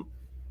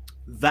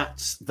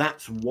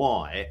that's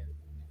why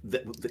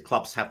the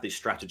clubs have this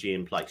strategy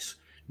in place.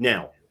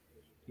 Now,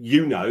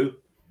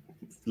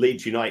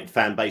 Leeds United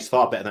fan base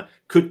far better than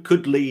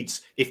could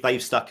Leeds, if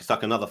they've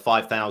stuck another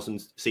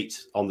 5,000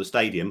 seats on the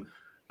stadium,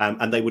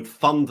 and they would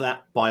fund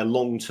that by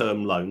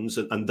long-term loans,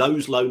 and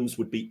those loans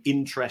would be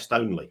interest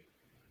only.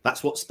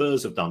 That's what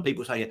Spurs have done.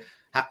 People say,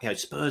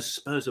 Spurs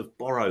have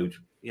borrowed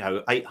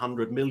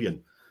 800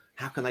 million.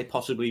 How can they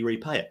possibly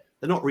repay it?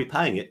 They're not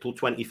repaying it till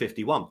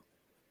 2051.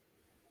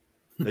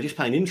 They're just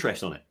paying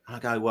interest on it. And I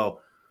go,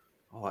 well,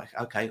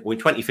 okay. Well, in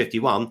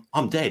 2051,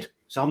 I'm dead.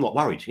 So I'm not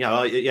worried.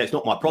 It's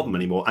not my problem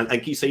anymore.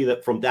 And you see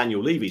that from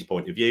Daniel Levy's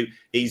point of view,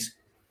 he's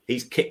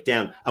kicked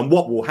down. And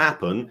what will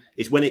happen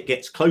is when it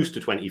gets close to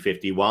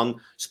 2051,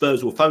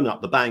 Spurs will phone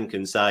up the bank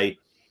and say, do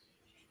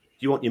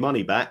you want your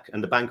money back?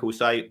 And the bank will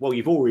say, well,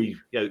 you've already,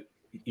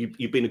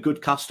 you've been a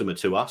good customer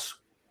to us.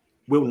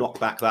 We'll knock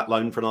back that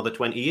loan for another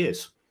 20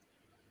 years.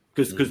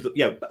 Because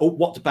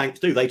what do banks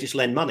do? They just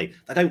lend money.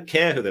 They don't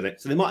care who they're lending.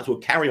 So they might as well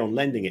carry on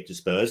lending it to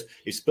Spurs.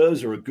 If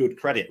Spurs are a good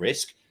credit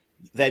risk,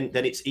 then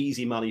it's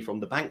easy money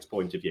from the bank's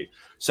point of view.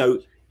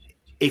 So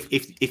if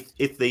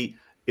the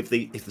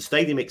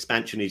stadium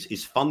expansion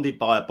is funded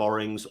by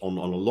borrowings on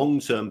a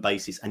long-term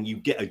basis, and you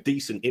get a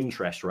decent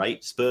interest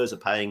rate, Spurs are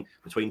paying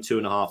between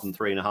 2.5% and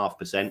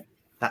 3.5%.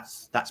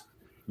 That's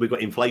we've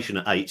got inflation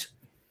at 8%.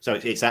 So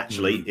it's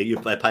actually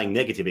they're paying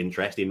negative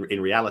interest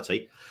in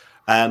reality.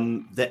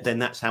 Then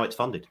that's how it's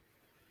funded.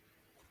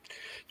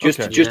 Just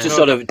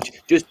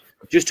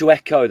to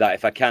echo that,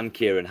 if I can,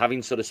 Kieran,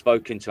 having sort of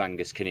spoken to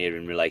Angus Kinnear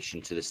in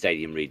relation to the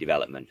stadium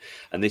redevelopment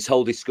and this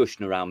whole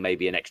discussion around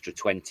maybe an extra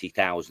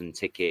 20,000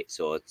 tickets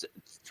or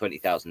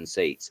 20,000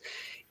 seats,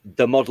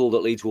 the model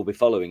that Leeds will be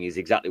following is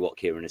exactly what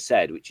Kieran has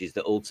said, which is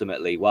that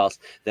ultimately,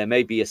 whilst there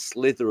may be a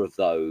slither of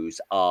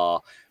those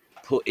are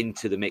put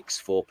into the mix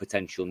for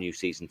potential new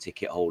season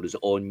ticket holders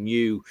or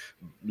new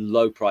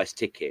low price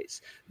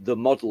tickets, the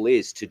model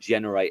is to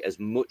generate as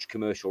much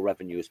commercial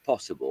revenue as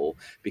possible,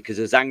 because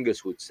as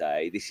Angus would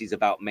say, this is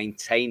about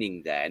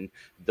maintaining then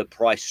the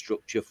price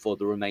structure for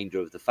the remainder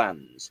of the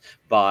fans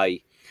by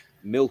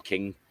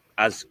milking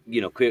as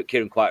you know,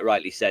 Kieran quite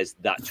rightly says,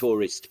 that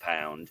tourist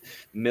pound,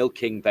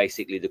 milking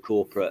basically the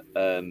corporate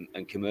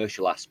and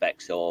commercial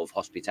aspects of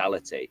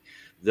hospitality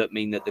that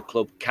mean that the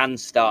club can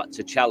start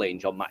to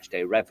challenge on match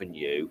day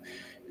revenue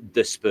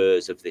the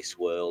Spurs of this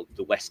world,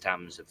 the West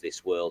Hams of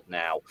this world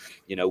now,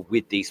 you know,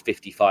 with these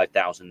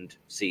 55,000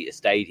 seater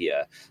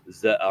stadia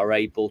that are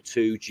able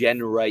to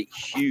generate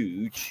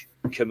huge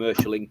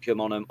commercial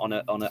income on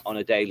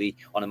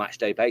a match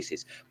day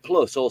basis,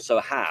 plus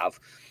also have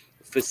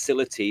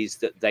facilities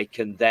that they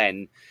can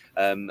then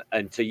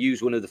and to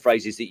use one of the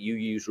phrases that you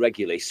use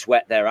regularly,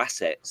 sweat their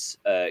assets,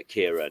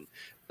 Kieran,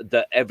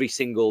 that every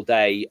single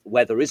day,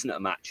 where there isn't a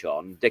match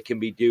on, they can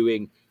be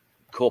doing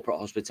corporate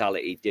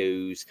hospitality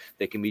dues,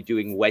 they can be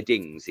doing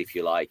weddings, if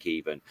you like,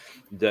 even,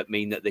 that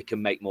mean that they can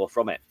make more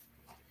from it.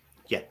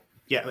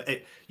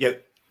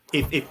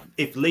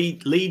 If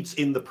Leeds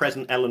in the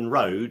present Ellen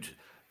Road,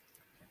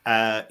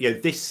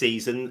 this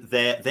season,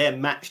 their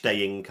match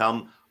day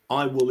income,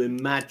 I will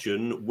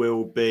imagine,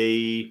 will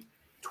be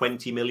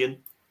 20 million,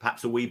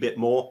 perhaps a wee bit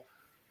more.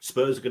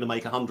 Spurs are going to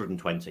make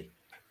 120.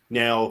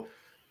 Now,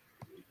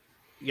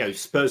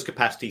 Spurs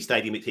capacity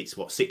stadium, it hits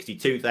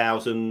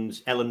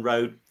 62,000. Ellen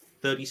Road,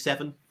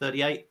 37,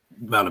 38?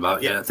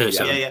 Roundabout,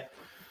 37. Yeah.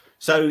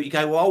 So you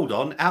go, well, hold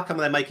on. How come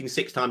they're making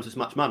 6 times as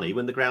much money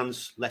when the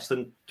ground's less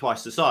than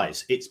twice the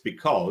size? It's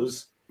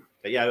because,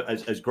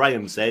 as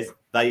Graham says,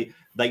 they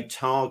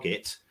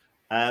target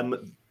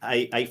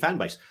a fan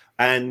base.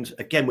 And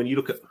again, if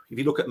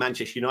you look at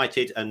Manchester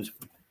United, and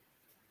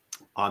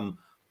I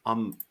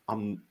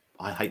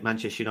hate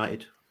Manchester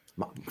United.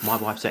 My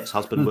wife's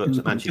ex-husband works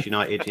at Manchester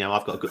United.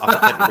 I've got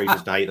plenty of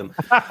reasons to hate them.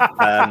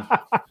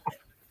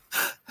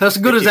 That's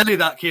good as any,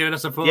 that, Kieran, I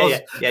suppose.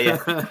 Yeah.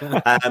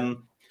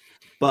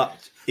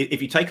 But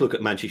if you take a look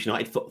at Manchester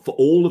United, for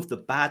all of the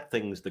bad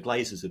things the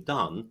Glazers have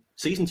done,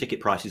 season ticket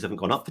prices haven't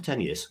gone up for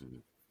 10 years.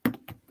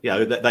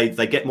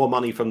 They get more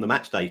money from the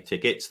match day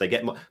tickets.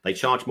 They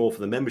charge more for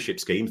the membership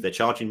schemes. They're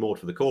charging more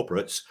to the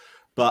corporates.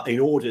 But in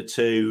order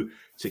to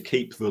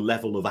keep the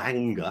level of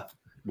anger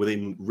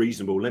within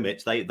reasonable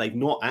limits, they've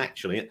not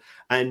actually,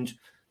 and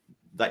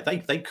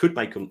they could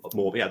make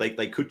more.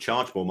 They could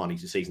charge more money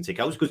to season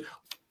ticket holders, because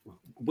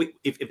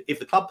if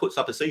the club puts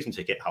up a season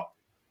ticket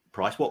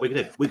price, what we're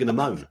going to do? We're going to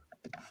moan.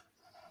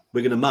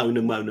 We're going to moan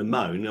and moan and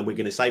moan, and we're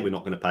going to say we're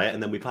not going to pay it,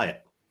 and then we pay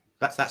it.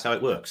 That's how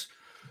it works.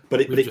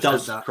 But it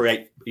does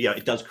create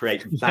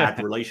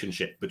bad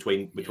relationship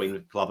between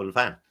the club and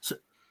fan.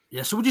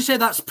 So would you say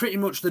that's pretty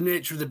much the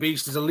nature of the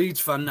beast as a Leeds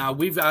fan now?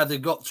 We've either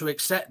got to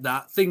accept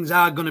that things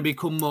are going to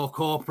become more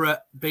corporate,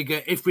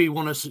 bigger, if we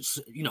want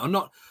to,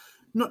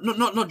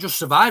 not just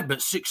survive,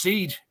 but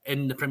succeed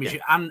in the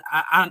Premiership and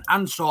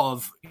sort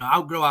of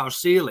outgrow our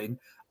ceiling,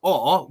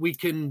 or we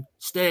can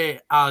stay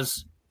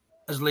as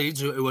Leeds,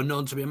 who are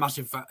known to be a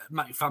massive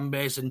fan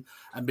base and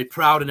be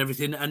proud and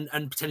everything,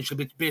 and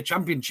potentially be a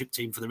championship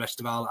team for the rest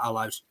of our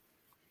lives.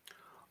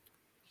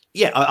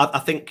 Yeah, I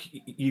think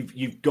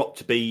you've got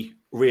to be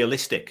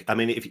realistic. I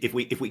mean, if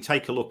we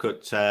take a look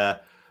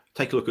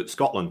at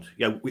Scotland,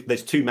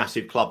 there's 2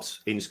 massive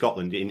clubs in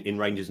Scotland in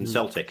Rangers and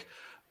Celtic,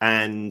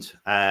 and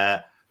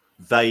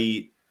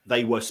they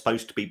were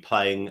supposed to be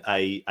playing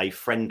a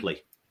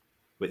friendly.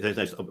 That's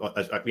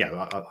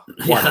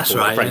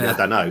right. Friendly, I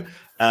don't know.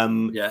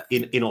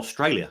 In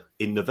Australia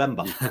in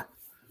November,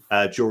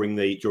 during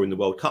the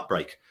World Cup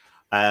break.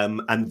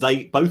 And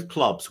both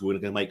clubs were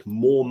going to make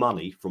more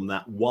money from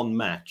that one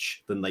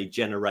match than they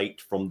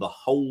generate from the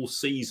whole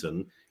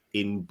season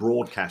in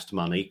broadcast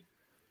money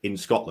in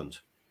Scotland.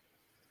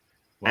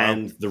 Wow.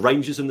 And the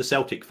Rangers and the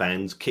Celtic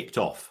fans kicked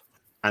off,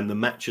 and the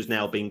match has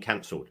now been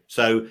cancelled.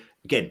 So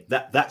again,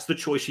 that's the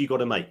choice you got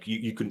to make.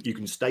 You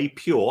can stay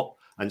pure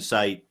and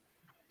say,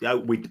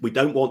 we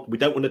don't want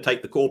to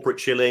take the corporate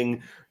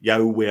shilling.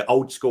 We're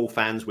old school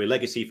fans, we're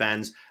legacy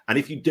fans, and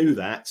if you do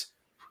that,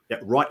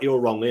 rightly or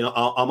wrongly,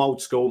 I'm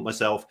old school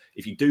myself.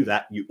 If you do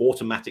that, you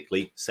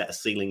automatically set a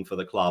ceiling for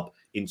the club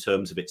in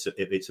terms of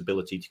its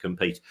ability to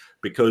compete,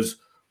 because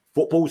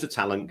football's a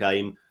talent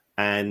game,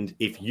 and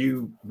if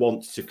you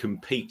want to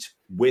compete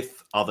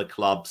with other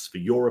clubs for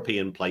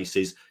European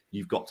places,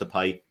 you've got to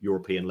pay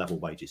European level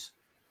wages.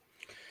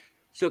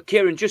 So,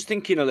 Kieran, just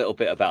thinking a little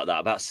bit about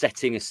that, about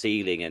setting a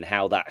ceiling and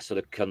how that sort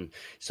of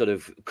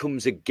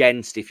comes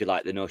against, if you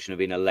like, the notion of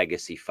being a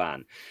legacy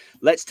fan.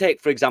 Let's take,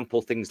 for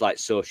example, things like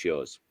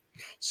socios.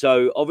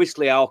 So,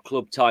 obviously, our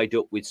club tied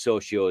up with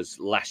socios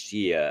last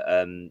year.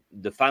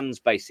 The fans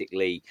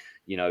basically,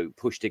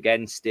 pushed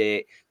against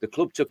it. The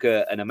club took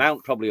an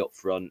amount probably up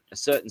front, a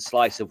certain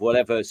slice of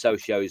whatever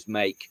socios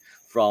make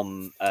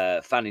from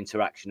fan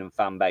interaction and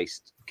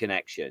fan-based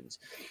connections.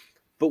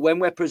 But when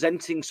we're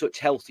presenting such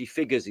healthy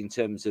figures in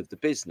terms of the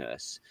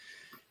business,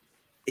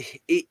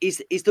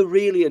 is there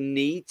really a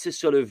need to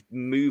sort of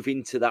move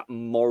into that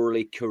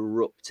morally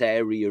corrupt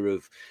area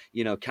of,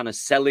 kind of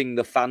selling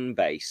the fan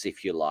base,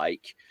 if you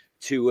like,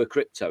 to a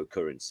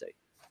cryptocurrency?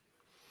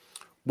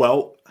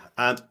 Well,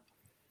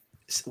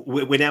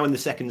 we're now in the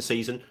second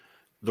season.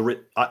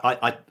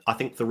 I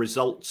think the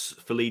results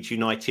for Leeds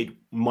United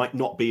might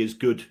not be as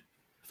good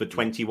for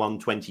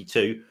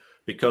 21-22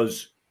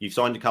 because you've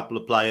signed a couple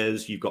of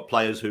players, you've got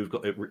players who've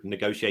got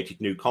negotiated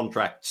new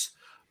contracts,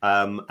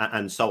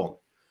 and so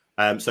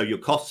on. So your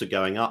costs are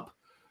going up.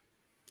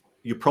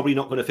 You're probably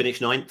not going to finish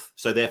 9th,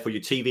 so therefore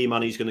your TV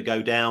money is going to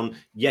go down.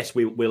 Yes,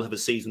 we'll have a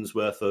season's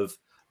worth of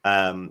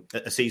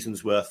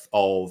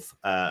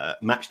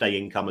match day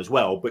income as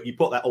well. But you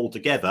put that all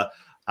together,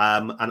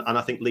 and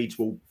I think Leeds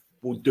will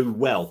do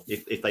well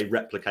if they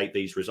replicate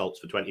these results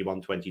for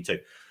 21-22.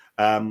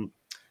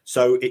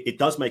 So it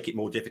does make it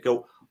more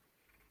difficult.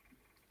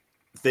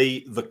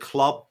 The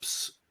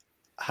clubs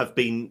have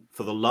been,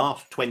 for the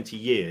last 20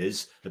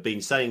 years, have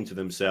been saying to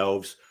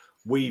themselves,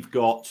 we've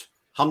got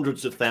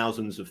hundreds of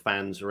thousands of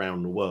fans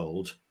around the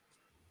world.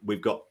 We've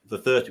got the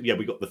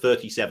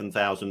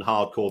 37,000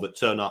 hardcore that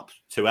turn up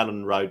to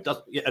Ellen Road.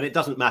 And it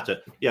doesn't matter.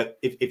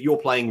 If you're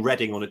playing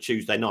Reading on a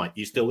Tuesday night,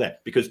 you're still there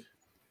because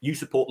you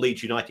support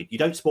Leeds United. You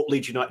don't support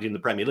Leeds United in the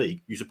Premier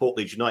League. You support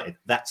Leeds United.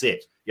 That's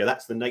it.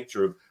 That's the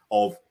nature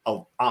of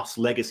us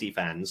legacy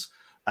fans.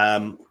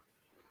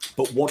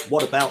 But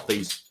what about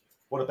these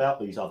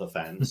other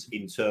fans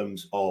in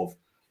terms of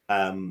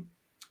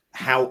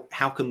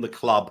how can the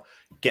club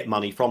get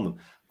money from them?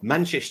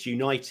 Manchester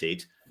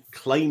United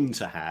claim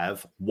to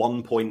have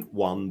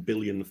 1.1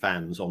 billion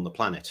fans on the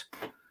planet,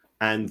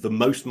 and the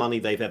most money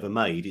they've ever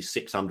made is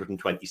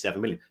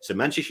 627 million. So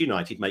Manchester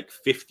United make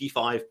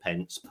 55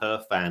 pence per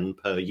fan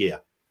per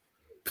year.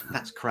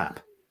 That's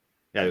crap.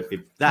 If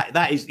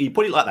that is, you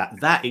put it like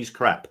that is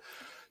crap.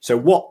 So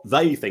what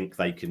they think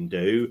they can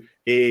do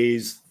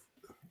is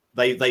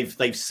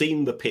they've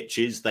seen the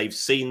pitches, they've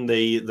seen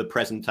the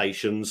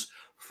presentations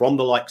from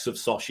the likes of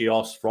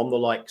Socios, from the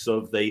likes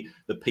of the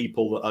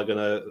people that are going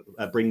to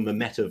bring the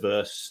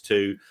metaverse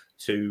to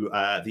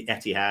the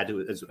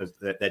Etihad, as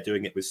they're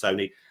doing it with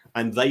Sony,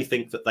 and they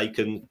think that they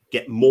can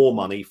get more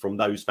money from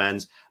those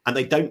fans, and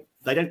they don't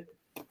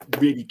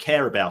really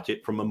care about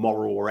it from a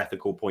moral or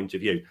ethical point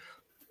of view.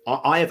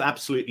 I have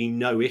absolutely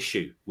no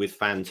issue with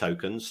fan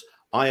tokens.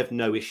 I have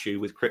no issue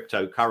with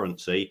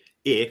cryptocurrency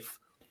if,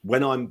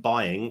 when I'm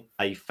buying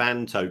a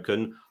fan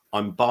token,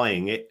 I'm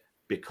buying it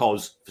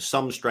because for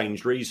some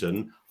strange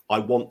reason, I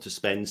want to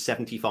spend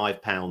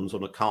 £75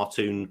 on a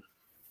cartoon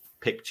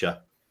picture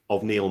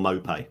of Neil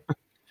Maupay.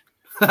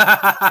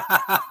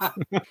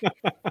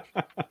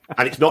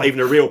 And it's not even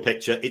a real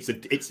picture. It's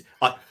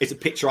a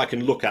picture I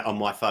can look at on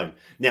my phone.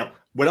 Now,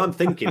 when I'm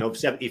thinking of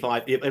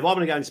 75, if I'm going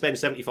to go and spend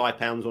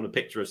 £75 on a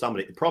picture of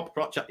somebody, the prop,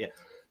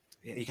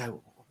 you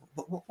go,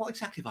 what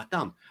exactly have I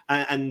done?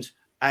 And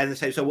they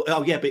say,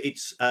 but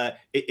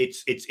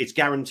it's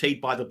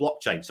guaranteed by the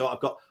blockchain. So I've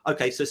got,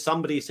 okay, so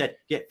somebody said,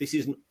 this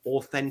is an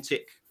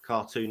authentic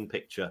cartoon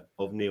picture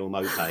of Neil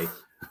Maupay,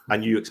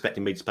 and you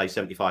expecting me to pay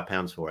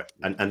 £75 for it,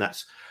 and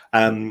that's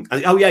and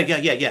it's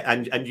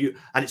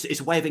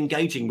a way of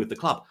engaging with the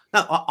club.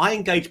 Now I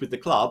engage with the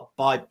club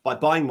by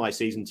buying my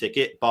season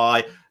ticket,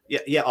 I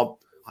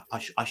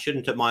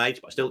shouldn't at my age,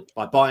 but still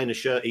by buying a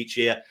shirt each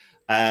year,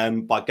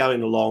 by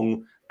going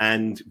along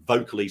and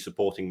vocally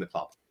supporting the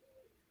club.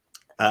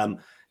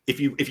 If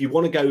you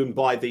want to go and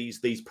buy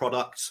these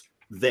products,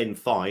 then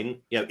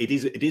fine. It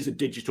is a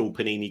digital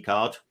Panini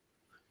card.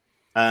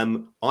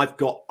 I've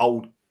got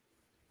old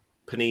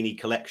Panini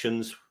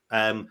collections,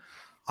 and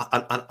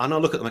I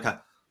look at them and go,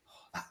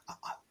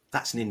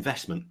 that's an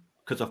investment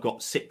because I've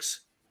got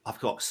six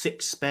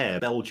spare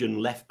Belgian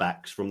left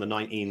backs from the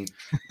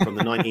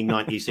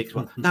 1996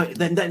 one. No,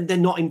 they're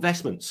not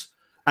investments.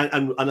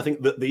 And I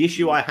think that the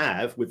issue I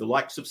have with the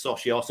likes of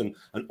Socios and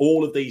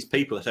all of these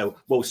people that say,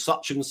 well,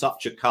 such and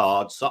such a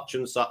card, such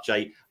and such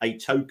a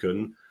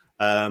token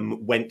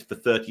went for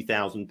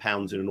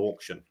 £30,000 in an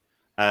auction,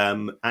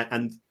 and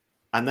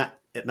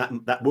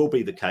that will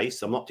be the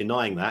case. I'm not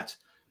denying that,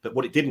 but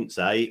what it didn't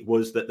say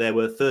was that there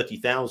were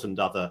 30,000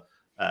 other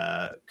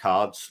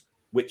cards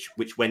which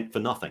went for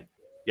nothing.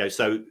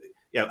 So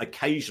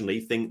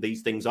occasionally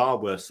these things are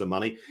worth some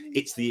money.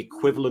 It's the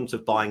equivalent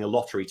of buying a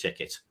lottery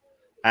ticket.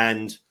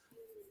 And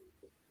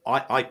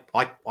I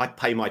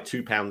pay my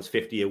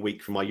 £2.50 a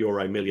week for my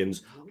Euro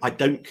Millions. I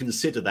don't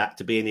consider that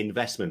to be an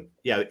investment.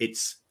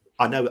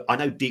 I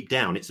know deep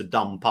down it's a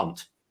dumb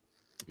punt,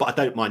 but I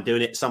don't mind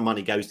doing it. Some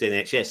money goes to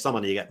NHS, some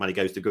money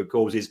goes to good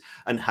causes,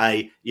 and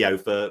hey,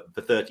 for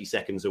 30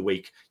 seconds a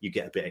week you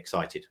get a bit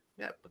excited.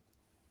 Yeah, but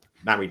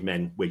married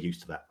men, we're used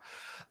to that.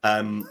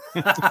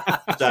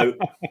 So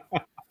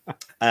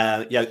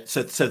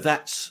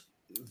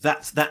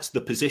that's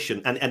the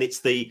position, and it's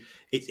the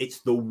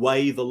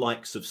way the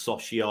likes of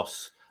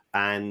Socios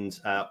and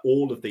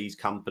all of these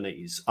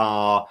companies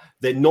are.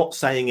 They're not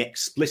saying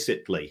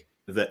explicitly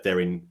that they're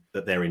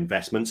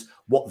investments.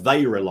 What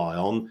they rely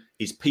on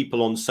is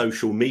people on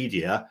social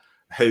media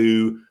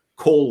who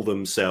call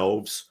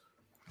themselves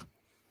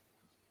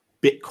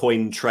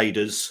Bitcoin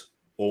traders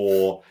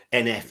or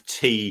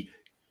NFT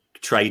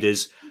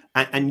traders,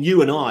 and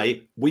you and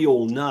I, we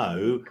all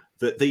know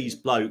that these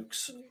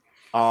blokes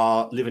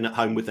are living at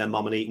home with their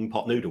mum and eating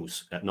pot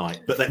noodles at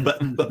night.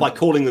 But by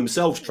calling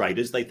themselves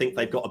traders, they think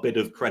they've got a bit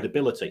of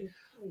credibility.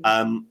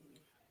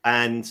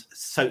 And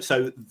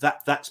so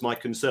that's my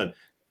concern.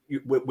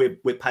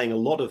 we're paying a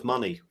lot of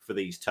money for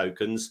these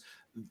tokens.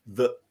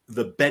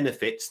 The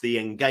benefits, the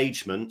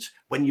engagement,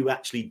 when you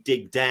actually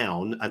dig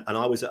down, and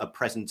I was at a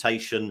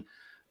presentation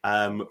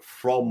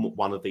from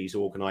one of these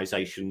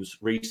organizations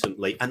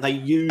recently, and they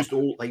use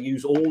all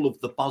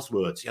of the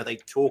buzzwords. They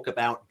talk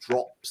about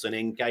drops and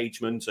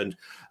engagement and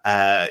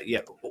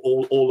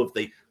all of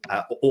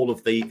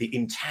the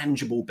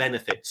intangible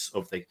benefits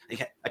of the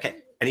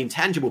an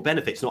intangible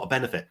benefit's not a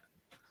benefit.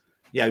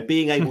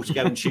 Being able to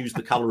go and choose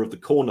the color of the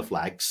corner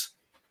flags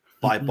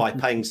by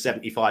paying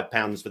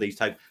 £75 for these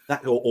tokens,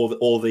 that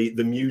or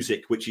the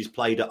music which is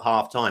played at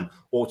half time,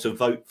 or to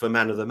vote for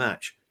man of the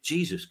match.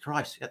 Jesus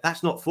Christ,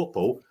 that's not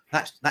football.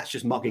 That's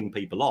just mugging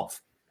people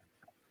off.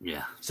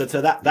 Yeah. So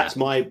that's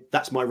my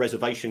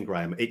reservation,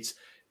 Graham. It's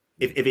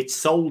if it's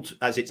sold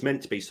as it's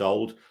meant to be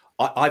sold.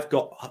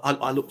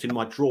 I looked in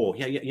my drawer.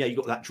 Yeah. You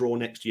got that drawer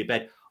next to your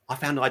bed. I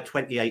found I had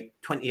 28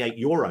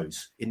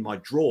 euros in my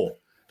drawer.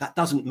 That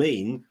doesn't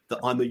mean that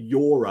I'm a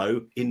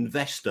euro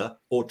investor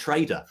or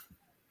trader.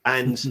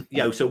 And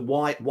so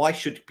why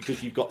should,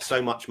 because you've got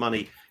so much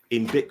money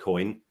in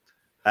Bitcoin,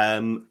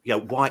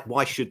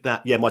 why should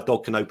that? Yeah, my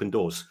dog can open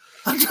doors.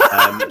 Just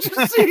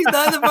see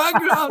that in the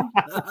background.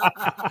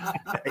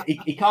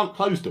 He can't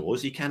close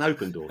doors. He can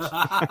open doors.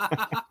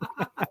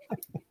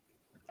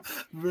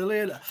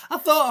 Brilliant. I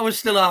thought I was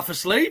still half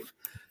asleep.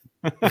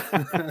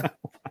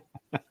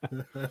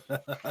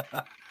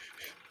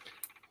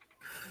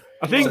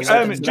 I think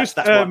that's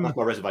my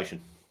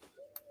reservation.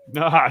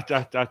 No,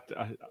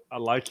 I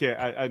like it,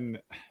 and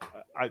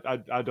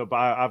I don't.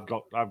 I've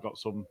got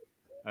some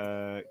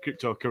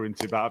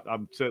cryptocurrency, but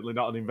I'm certainly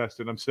not an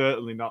investor, and I'm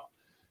certainly not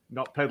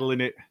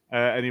peddling it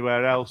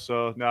anywhere else.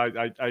 So no,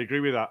 I agree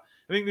with that.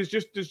 I think there's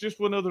just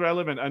one other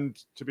element,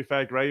 and to be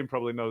fair, Graham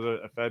probably knows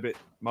a fair bit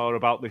more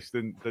about this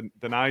than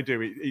I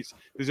do.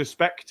 There's a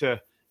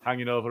spectre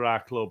hanging over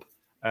our club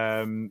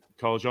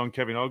called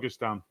Jean-Kevin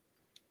Augustin,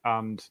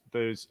 and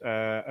there's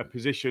a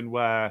position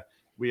where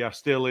we are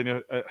still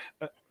in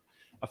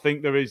I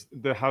think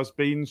there has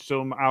been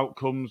some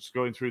outcomes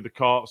going through the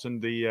courts and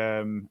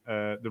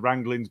the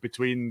wranglings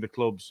between the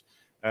clubs,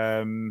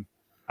 and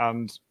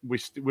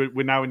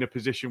we're now in a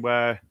position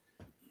where,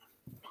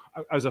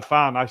 as a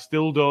fan, I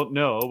still don't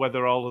know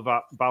whether all of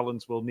that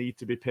balance will need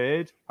to be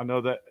paid. I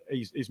know that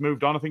he's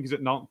moved on. I think he's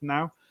at Nantes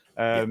now,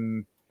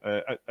 and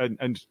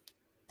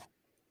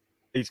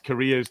his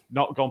career's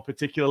not gone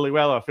particularly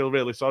well. I feel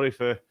really sorry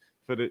for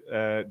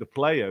the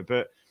player,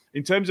 but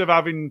in terms of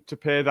having to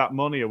pay that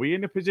money, are we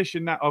in a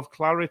position of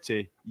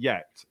clarity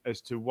yet as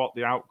to what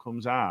the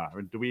outcomes are,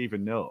 and do we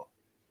even know?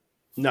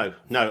 No.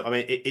 I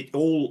mean, it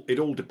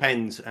all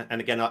depends. And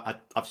again,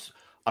 I've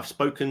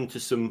spoken to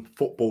some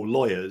football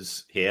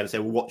lawyers here and say,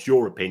 "Well, what's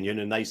your opinion?"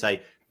 And they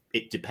say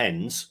it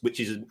depends, which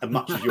is as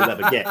much as you'll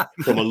ever get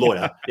from a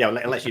lawyer.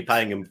 Unless you're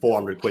paying them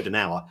 £400 an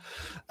hour.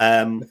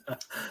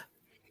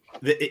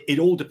 It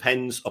all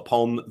depends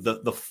upon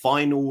the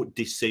final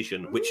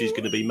decision, which is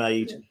going to be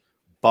made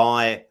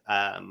by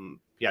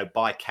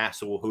by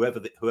CAS or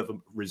whoever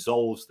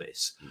resolves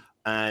this,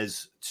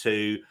 as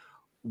to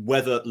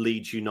whether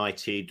Leeds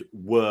United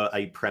were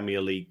a Premier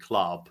League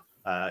club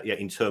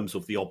in terms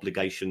of the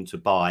obligation to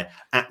buy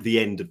at the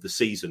end of the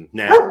season.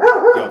 Now,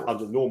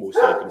 under normal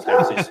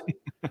circumstances,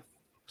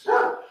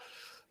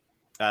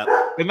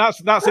 and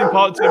that's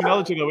important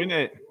terminology, though, isn't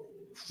it?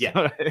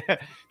 Yeah,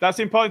 that's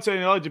important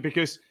terminology,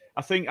 because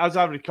I think, as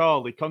I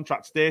recall, the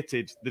contract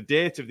stated the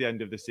date of the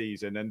end of the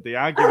season, and the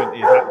argument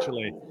is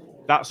actually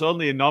that's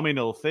only a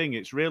nominal thing.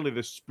 It's really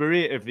the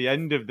spirit of the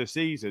end of the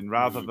season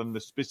rather than the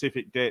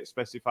specific date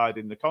specified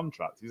in the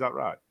contract. Is that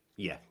right?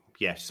 Yeah.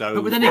 So,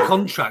 but with any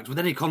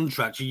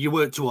contract, you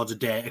work towards a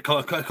date. A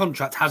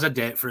contract has a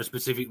date for a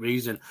specific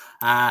reason.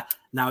 Now,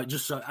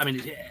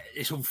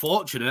 it's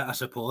unfortunate, I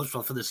suppose,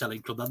 for the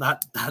selling club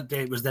that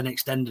date was then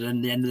extended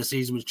and the end of the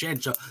season was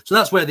changed. So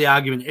that's where the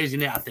argument is,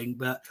 isn't it? I think,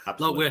 but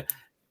look,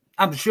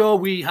 I'm sure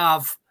we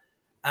have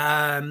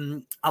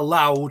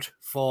allowed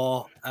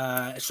for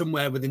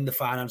somewhere within the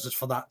finances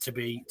for that to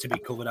be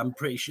covered. I'm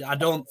pretty sure. I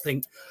don't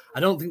think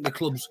the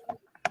club's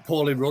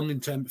poorly run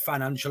in terms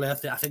financially. I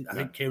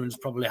think Kieran's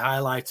probably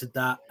highlighted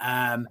that.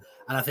 And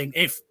I think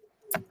if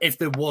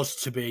there was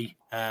to be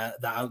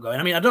that outgoing,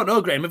 I mean, I don't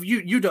know, Graham. If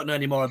you don't know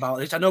any more about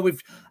this, I know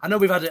we've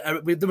had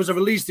there was a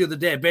release the other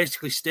day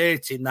basically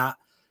stating that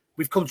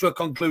we've come to a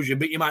conclusion,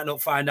 but you might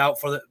not find out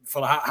for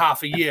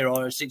half a year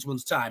or 6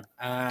 months' time.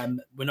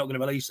 We're not going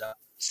to release that.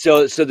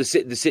 So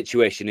the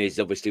situation is,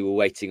 obviously, we're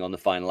waiting on the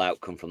final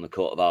outcome from the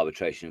Court of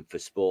Arbitration for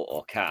Sport,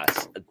 or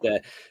CAS.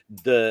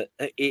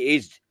 It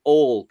is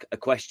all a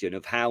question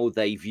of how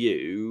they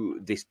view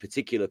this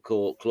particular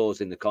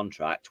clause in the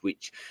contract,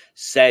 which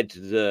said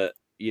that,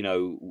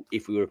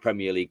 if we were a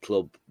Premier League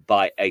club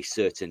by a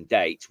certain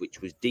date,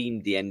 which was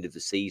deemed the end of the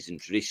season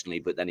traditionally,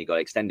 but then it got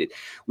extended.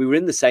 We were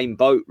in the same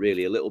boat,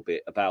 really, a little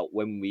bit about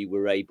when we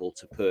were able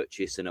to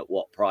purchase and at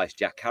what price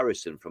Jack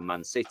Harrison from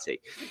Man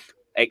City.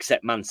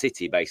 Except Man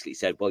City basically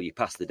said, well, you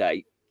passed the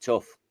date,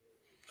 tough.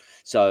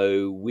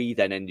 So we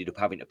then ended up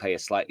having to pay a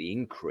slightly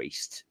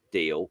increased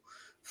deal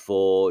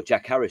for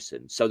Jack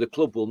Harrison. So the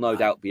club will no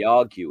doubt be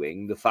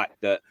arguing the fact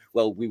that,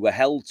 well, we were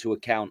held to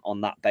account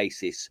on that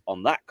basis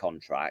on that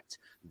contract,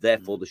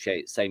 therefore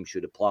the same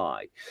should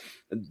apply.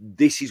 And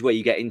this is where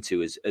you get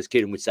into, as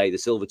Kieran would say, the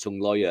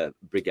silver-tongued lawyer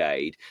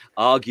brigade,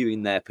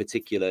 arguing their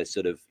particular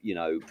sort of,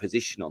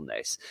 position on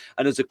this.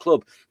 And as a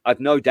club, I've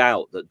no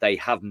doubt that they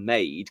have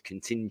made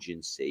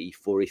contingency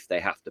for if they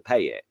have to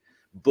pay it.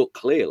 But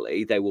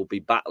clearly they will be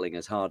battling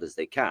as hard as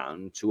they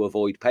can to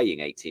avoid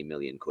paying 18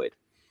 million quid.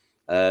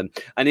 And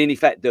in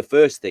effect, the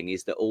first thing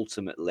is that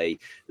ultimately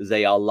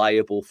they are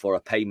liable for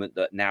a payment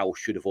that now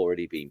should have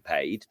already been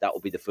paid. That will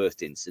be the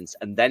first instance.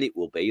 And then it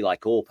will be,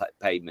 like all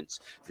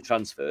payments for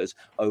transfers,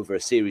 over a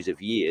series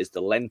of years,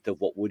 the length of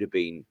what would have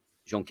been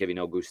Jean-Kevin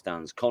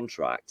Augustin's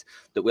contract,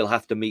 that we'll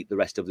have to meet the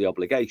rest of the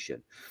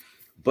obligation.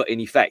 But in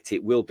effect,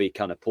 it will be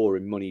kind of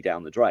pouring money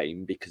down the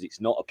drain because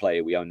it's not a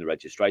player we own the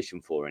registration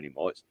for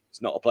anymore.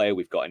 It's not a player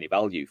we've got any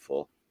value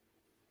for.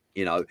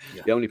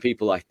 The only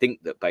people I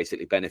think that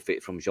basically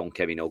benefit from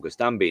Jean-Kevin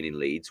Augustin being in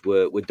Leeds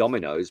were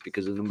Domino's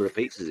because of the number of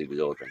pizzas he was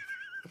ordering.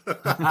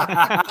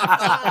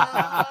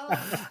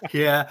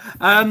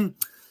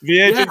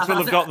 The agents will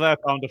have got their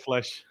pound of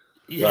flesh.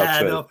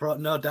 Yeah,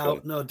 no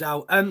doubt.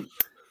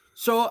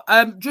 So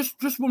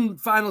just one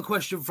final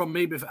question from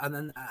me,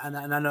 and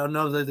I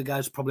know that the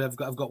guys probably have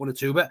got one or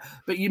two, but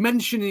you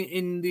mentioned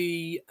in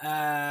the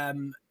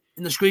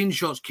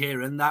screenshots,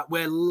 Kieran, that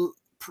we're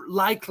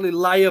likely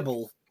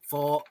liable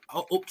for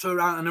up to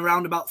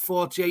around about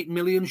 48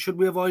 million should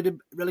we avoid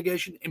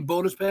relegation in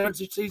bonus payments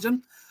this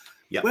season.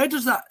 Yeah. Where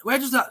does that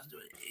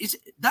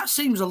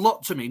seems a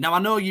lot to me. Now I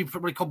know you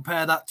probably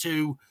compare that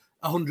to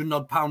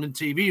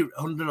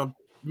 £100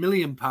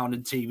 million pound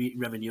in TV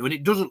revenue, and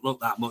it doesn't look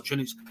that much,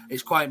 and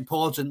it's quite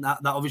important that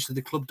obviously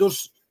the club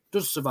does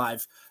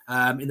survive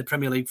in the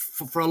Premier League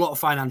for a lot of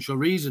financial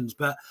reasons.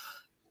 But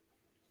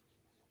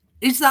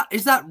is that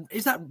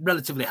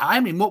relatively high?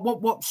 I mean,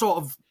 what sort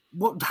of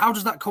how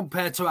does that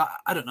compare to,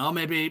 I don't know,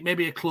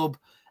 maybe a club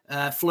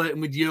flirting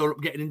with Europe,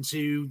 getting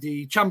into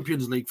the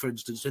Champions League, for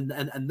instance, and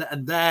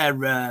their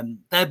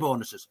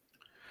bonuses?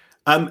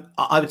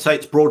 I would say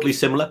it's broadly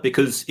similar,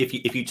 because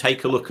if you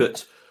take a look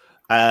at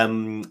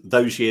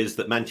those years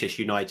that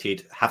Manchester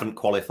United haven't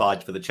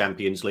qualified for the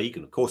Champions League,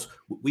 and of course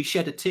we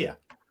shed a tear,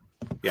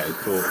 for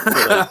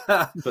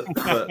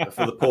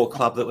the poor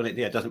club that when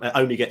it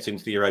only gets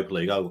into the Europa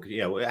League. How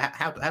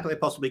do they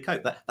possibly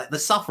cope? The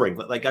suffering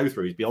that they go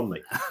through is beyond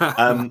me.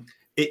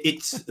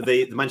 It's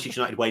the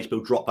Manchester United wage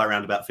bill dropped by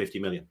around about 50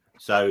 million.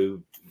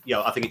 So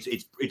I think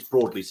it's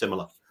broadly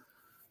similar.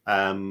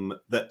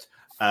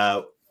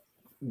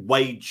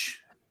 Wage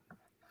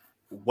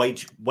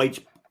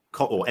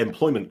or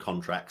employment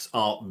contracts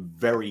are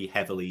very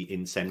heavily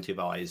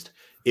incentivized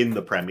in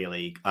the Premier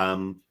League.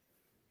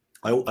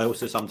 I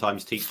also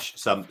sometimes teach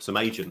some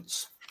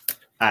agents,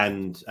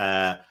 and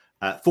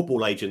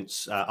football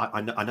agents.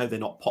 I know they're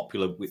not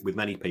popular with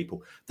many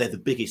people. They're the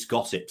biggest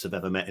gossips I've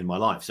ever met in my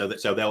life. So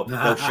they'll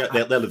have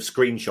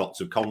screenshots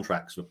of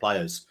contracts for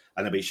players,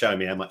 and they'll be showing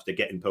me how much they're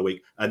getting per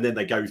week, and then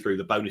they go through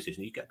the bonuses,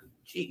 and you go,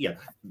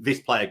 this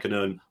player can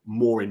earn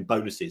more in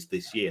bonuses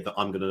this year than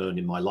I'm going to earn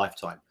in my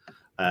lifetime,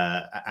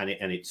 and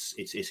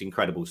it's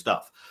incredible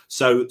stuff.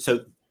 So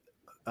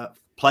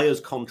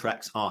players'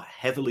 contracts are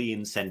heavily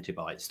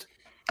incentivized.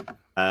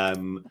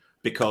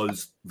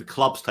 Because the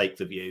clubs take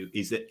the view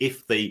is that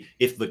if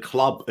the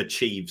club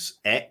achieves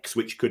X,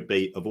 which could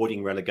be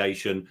avoiding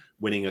relegation,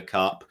 winning a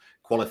cup,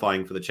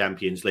 qualifying for the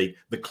Champions League,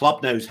 the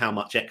club knows how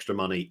much extra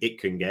money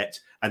it can get,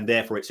 and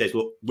therefore it says,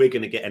 look, we're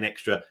going to get an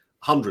extra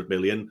 100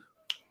 million.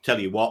 Tell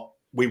you what,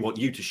 we want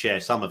you to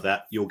share some of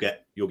that. You'll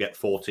get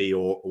 40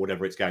 or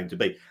whatever it's going to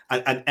be,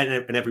 and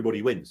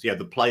everybody wins.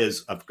 The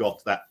players have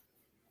got that.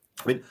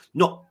 I mean,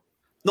 not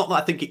that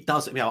I think it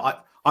does.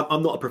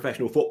 I'm not a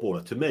professional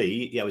footballer. To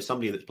me, as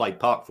somebody that's played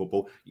park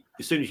football,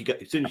 as soon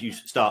as you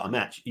start a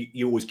match,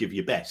 you always give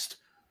your best,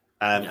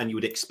 and you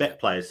would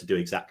expect players to do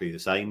exactly the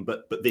same.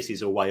 But this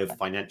is a way of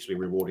financially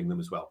rewarding them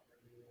as well.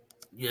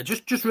 Yeah,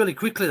 just really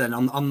quickly then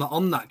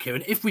on that,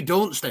 Kieran. If we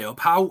don't stay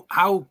up,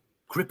 how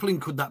crippling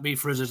could that be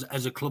for us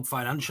as a club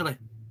financially?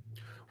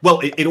 Well,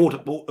 it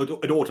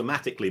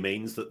automatically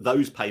means that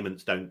those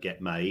payments don't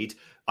get made.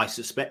 I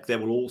suspect there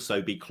will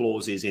also be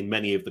clauses in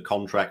many of the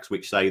contracts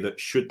which say that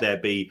should there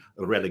be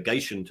a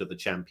relegation to the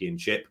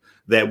Championship,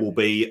 there will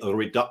be a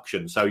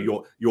reduction. So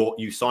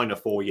you sign a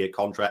 4-year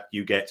contract,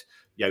 you get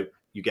a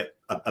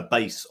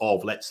base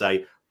of, let's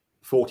say,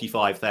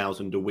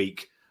 45,000 a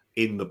week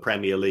in the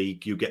Premier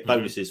League. You get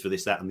bonuses for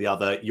this, that, and the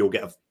other. You'll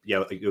get a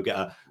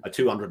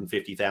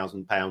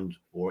 £250,000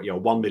 or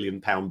 £1 million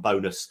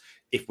bonus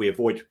if we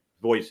avoid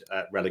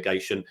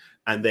relegation,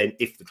 and then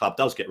if the club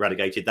does get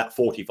relegated, that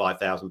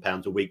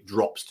 £45,000 a week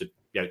drops to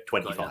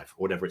 25 or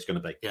whatever it's going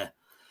to be. Yeah.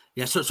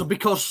 So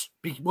because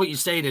what you're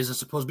saying is, I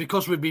suppose,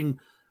 because we've been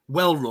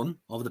well run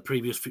over the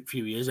previous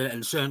few years,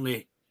 and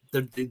certainly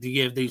the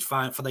year of these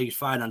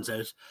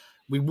finances,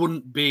 we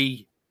wouldn't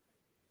be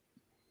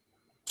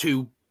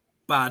too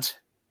bad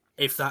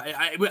If that,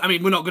 I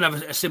mean, we're not going to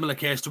have a similar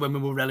case to when we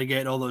were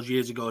relegated all those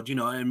years ago. Do you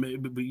know? And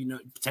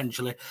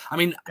potentially. I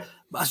mean,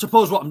 I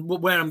suppose what I'm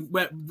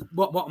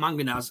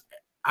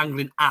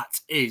angling at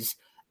is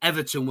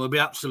Everton will be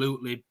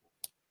absolutely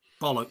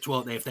bollocked,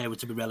 won't they, if they were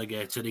to be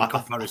relegated in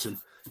comparison?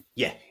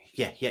 Yeah.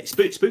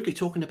 Spooky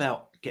talking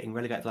about getting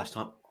relegated last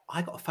time.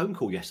 I got a phone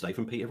call yesterday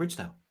from Peter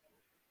Ridsdale.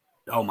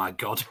 Oh my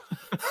God!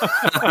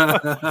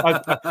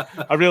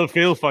 I really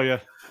feel for you.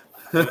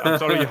 I'm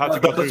sorry you had to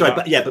go through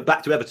that. But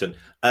back to Everton.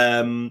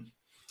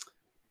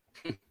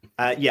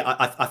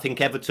 I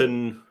think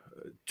Everton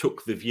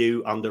took the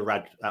view under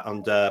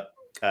Farhad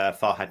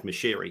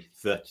Moshiri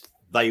that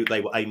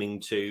they were aiming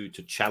to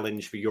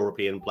challenge for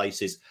European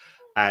places,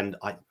 and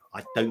I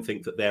don't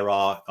think that there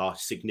are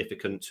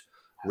significant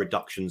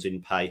reductions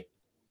in pay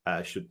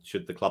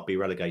should the club be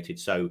relegated.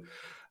 So,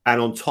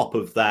 and on top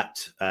of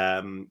that,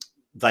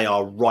 they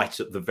are right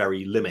at the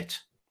very limit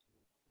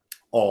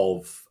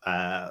of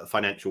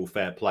financial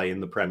fair play in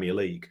the Premier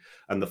League,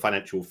 and the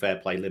financial fair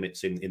play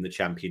limits in the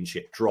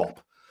Championship drop.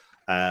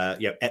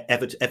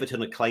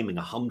 Everton are claiming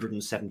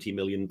 £170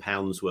 million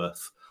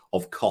worth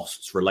of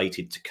costs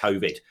related to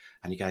COVID,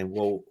 and you're going,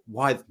 well,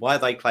 why are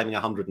they claiming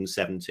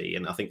 170?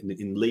 And I think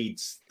in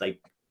Leeds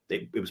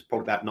it was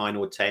probably about 9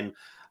 or 10.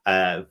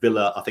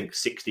 Villa, I think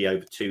 60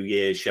 over 2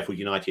 years. Sheffield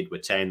United were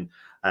 10.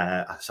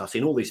 So I've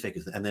seen all these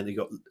figures, and then you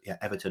got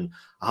Everton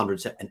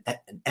 170,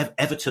 and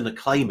Everton are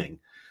claiming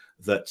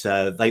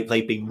that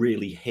they've been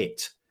really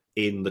hit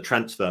in the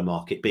transfer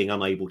market, being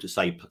unable to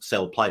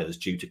sell players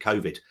due to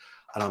COVID.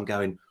 And I'm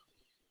going,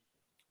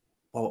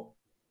 well,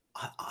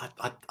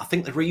 I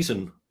think the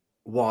reason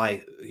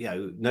why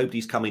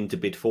nobody's coming to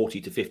bid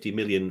 40 to 50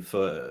 million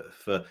for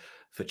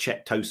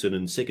Cech Tosun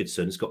and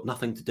Sigurdsson has got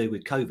nothing to do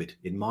with COVID,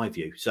 in my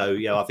view. So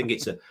I think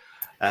it's a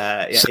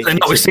certainly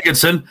not with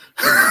Sigurdsson.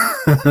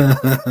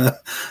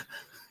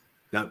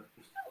 No,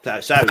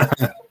 so.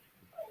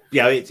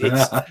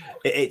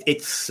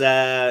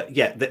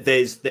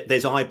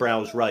 There's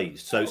eyebrows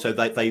raised. So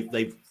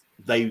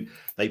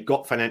they've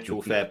got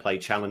financial fair play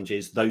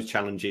challenges. Those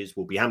challenges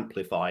will be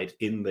amplified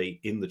in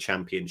the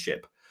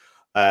Championship.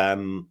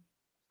 It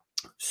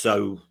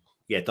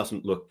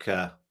doesn't look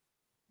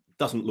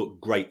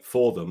great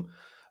for them.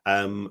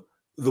 The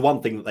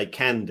one thing that they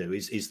can do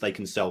is they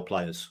can sell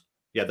players.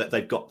 Yeah,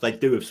 they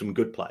do have some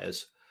good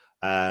players,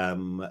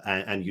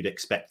 and you'd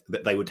expect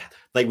that they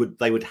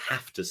would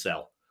have to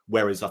sell.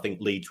 Whereas I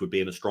think Leeds would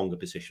be in a stronger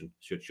position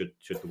should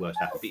the worst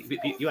happen.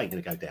 You ain't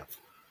going to go down.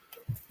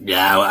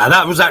 Yeah,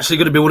 that was actually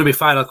going to be one of my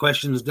final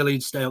questions. Do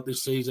Leeds stay up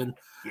this season?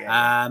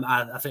 Yeah.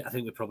 I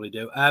think we probably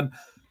do.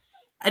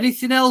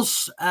 Anything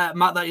else,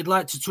 Matt, that you'd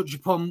like to touch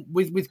upon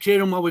with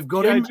Kieran while we've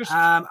got him?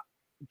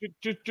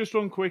 Just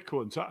one quick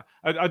one. So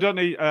I don't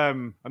need. I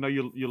know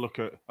you look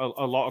at a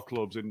lot of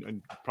clubs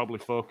and probably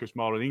focus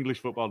more on English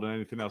football than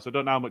anything else. I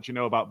don't know how much you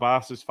know about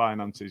Barca's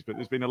finances, but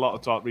there's been a lot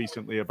of talk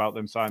recently about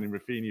them signing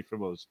Rafinha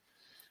from us.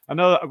 I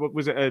know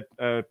was it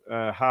a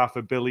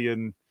 £500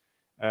 million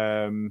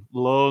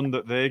loan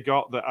that they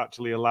got that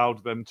actually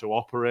allowed them to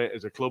operate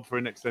as a club for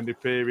an extended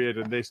period,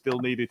 and they still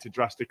needed to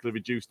drastically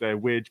reduce their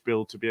wage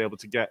bill to be able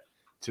to get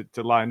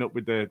to line up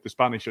with the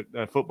Spanish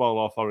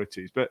football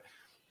authorities, but.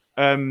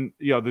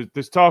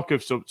 There's talk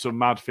of some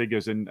mad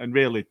figures and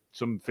really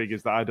some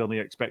figures that I'd only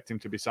expect him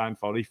to be signed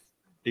for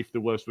if the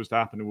worst was to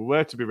happen and we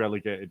were to be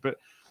relegated. But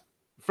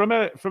from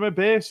a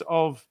base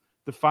of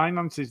the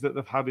finances that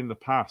they've had in the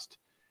past,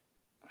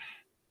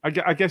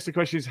 I guess the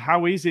question is,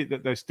 how is it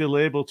that they're still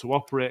able to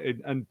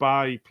operate and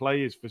buy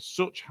players for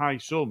such high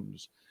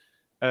sums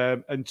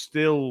and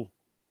still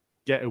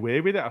get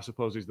away with it, I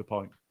suppose, is the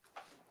point.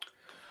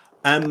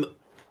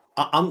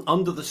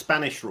 Under the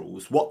Spanish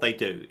rules, what they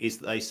do is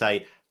they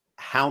say,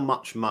 how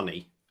much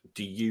money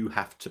do you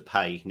have to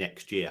pay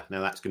next year?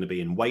 Now, that's going to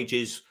be in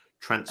wages,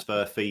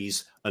 transfer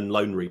fees, and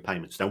loan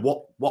repayments. Now,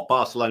 what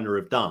Barcelona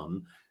have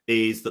done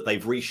is that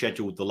they've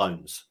rescheduled the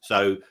loans.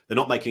 So they're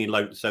not making any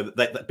loans. So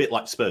they're a bit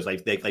like Spurs.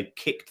 They've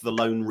kicked the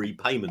loan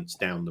repayments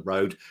down the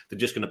road. They're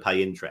just going to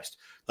pay interest.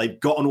 They've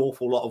got an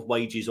awful lot of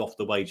wages off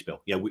the wage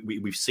bill.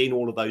 We've seen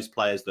all of those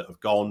players that have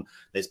gone.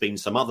 There's been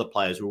some other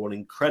players who are on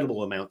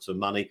incredible amounts of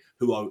money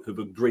who've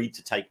agreed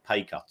to take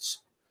pay cuts.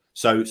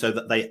 So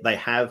that they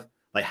have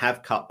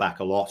cut back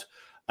a lot.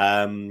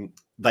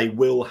 They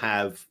will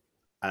have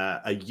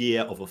a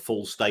year of a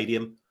full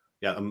stadium.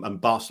 Yeah, and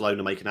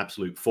Barcelona make an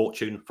absolute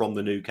fortune from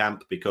the Nou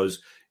Camp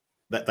because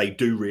that they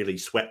do really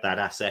sweat that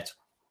asset,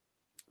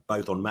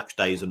 both on match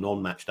days and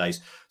non-match days.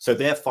 So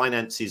their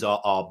finances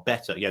are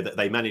better. Yeah,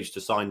 they managed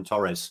to sign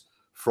Torres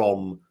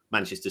from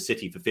Manchester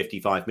City for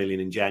 55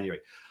 million in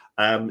January.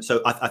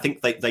 So I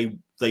think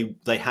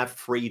they have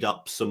freed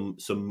up some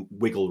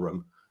wiggle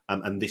room,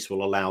 and this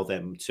will allow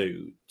them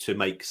to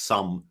make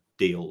some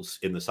deals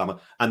in the summer,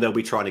 and they'll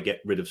be trying to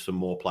get rid of some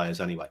more players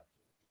anyway.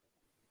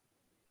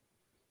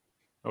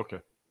 Okay.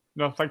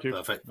 No, thank you.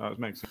 Perfect. That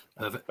makes sense.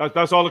 Perfect.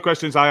 That's all the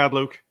questions I had,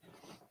 Luke.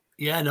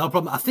 Yeah, no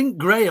problem. I think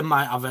Graham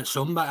might have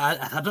some, but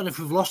I don't know if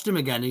we've lost him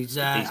again. He's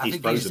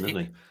frozen, isn't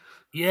he?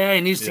 Yeah,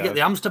 he needs to get the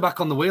hamster back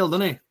on the wheel,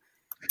 doesn't he?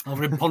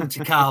 Over in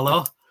Ponte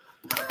Carlo.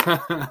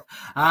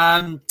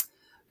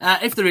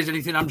 If there is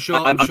anything, I'm sure.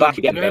 I'm back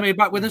again. Are you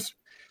back with us?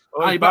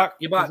 Oh, you're back.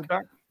 You're back.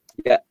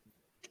 Yeah.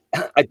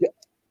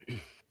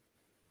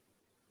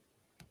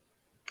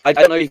 I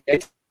don't know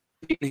if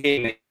you can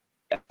hear me,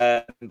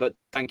 but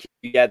thank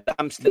you. Yeah,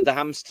 the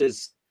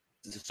hamsters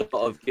sort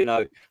of,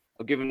 I've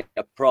given it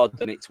a prod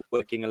and it's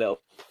working a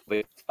little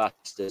bit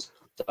faster.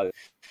 So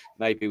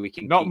maybe we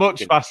can. Not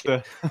much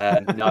faster.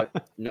 No,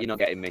 you're not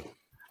getting me.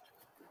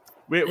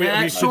 We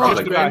just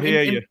about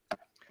hear you.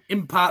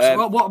 In parts.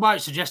 What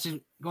about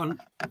suggesting? Go on.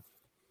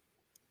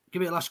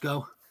 Give it a last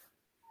go.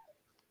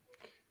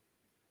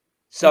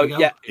 So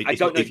yeah, I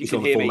don't know if you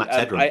can hear me.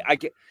 I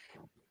get.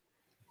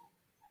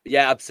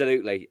 Yeah,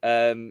 absolutely.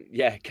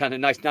 Yeah, kind of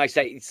nice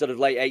sort of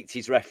late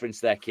 80s reference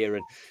there,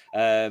 Kieran,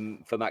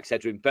 for Max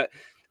Headroom. But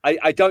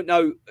I don't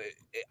know.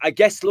 I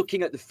guess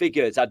looking at the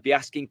figures, I'd be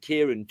asking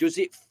Kieran, does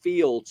it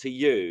feel to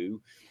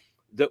you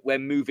that we're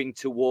moving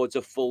towards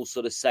a full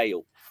sort of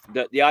sale?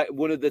 That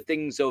one of the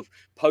things of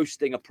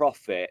posting a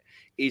profit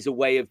is a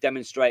way of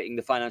demonstrating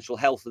the financial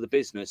health of the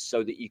business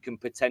so that you can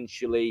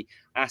potentially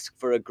ask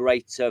for a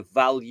greater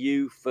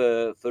value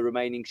for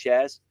remaining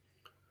shares?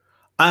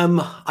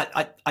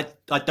 I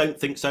don't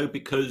think so,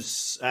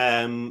 because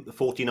the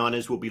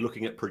 49ers will be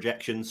looking at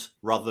projections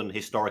rather than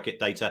historic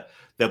data.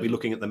 They'll be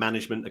looking at the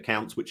management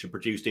accounts, which are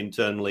produced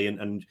internally,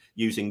 and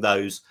using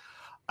those.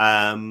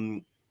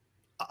 I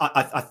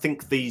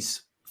think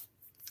these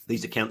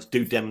accounts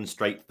do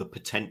demonstrate the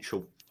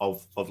potential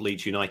of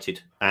Leeds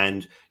United,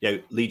 and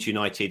Leeds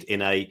United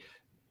in a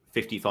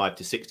 55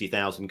 to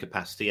 60,000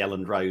 capacity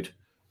Elland Road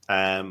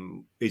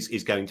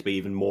is going to be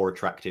even more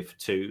attractive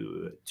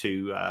to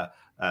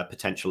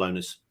potential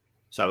owners.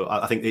 So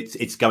I think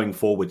it's going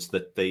forwards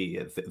that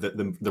the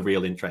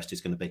real interest is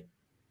going to be.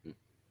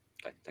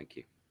 Okay, thank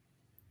you.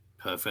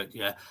 Perfect.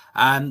 Yeah.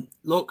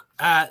 Look,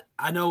 I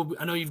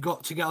know you've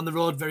got to get on the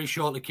road very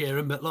shortly,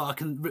 Kieran, but look, I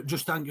can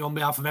just thank you on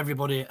behalf of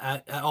everybody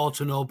at All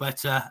to Know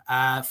Better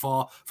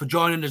for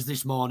joining us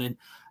this morning.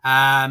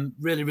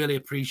 Really, really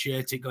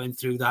appreciate it going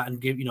through that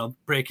and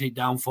breaking it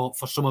down for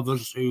some of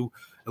us who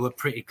are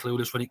pretty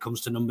clueless when it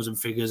comes to numbers and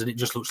figures, and it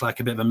just looks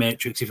like a bit of a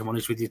matrix, if I'm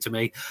honest with you, to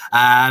me.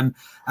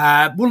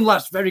 One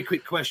last very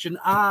quick question,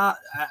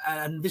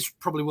 and this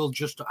probably will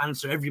just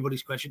answer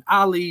everybody's question.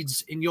 Are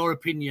Leeds, in your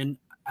opinion,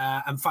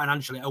 and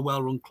financially, a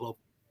well-run club?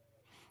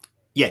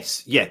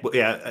 Yes,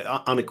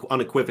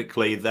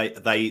 unequivocally,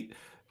 they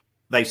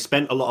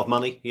spent a lot of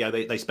money.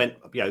 They spent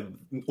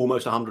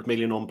almost 100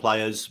 million on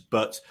players,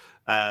 but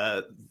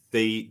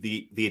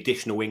the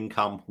additional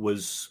income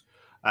was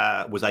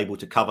able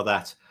to cover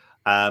that.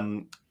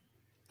 I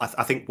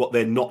think what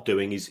they're not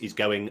doing is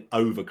going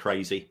over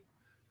crazy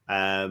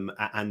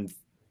and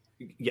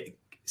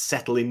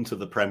settle into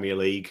the Premier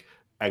League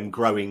and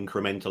grow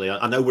incrementally.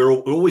 I know we're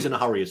always in a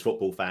hurry as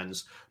football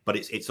fans, but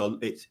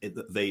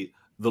the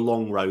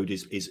long road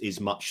is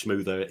much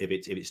smoother if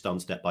it's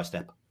done step by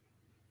step.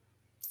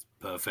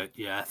 Perfect.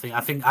 Yeah,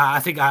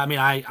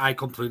 I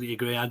completely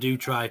agree. I do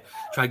try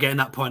getting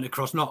that point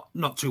across.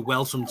 Not too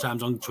well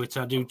sometimes on Twitter.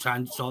 I do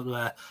tend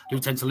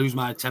to lose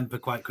my temper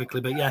quite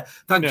quickly. But yeah,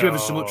 thank you ever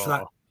so much for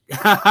that.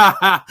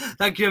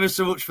 Thank you ever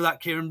so much for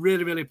that, Kieran.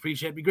 Really, really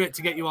appreciate it. It'd be great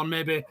to get you on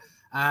maybe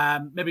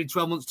in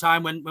 12 months'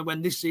 time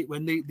when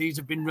these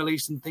have been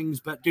released and things.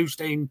 But do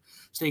stay in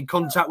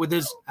contact with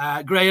us.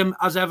 Graham,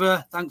 as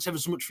ever, thanks ever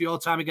so much for your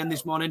time again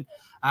this morning.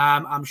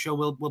 I'm sure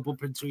we'll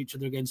bump into each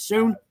other again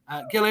soon.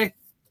 Gilly,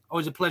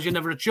 always a pleasure,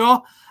 never a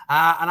chore.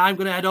 And I'm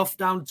going to head off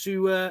down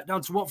to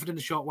Watford in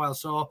a short while.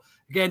 So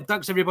again,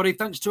 thanks everybody.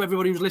 Thanks to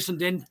everybody who's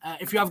listened in.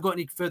 If you have got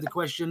any further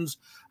questions,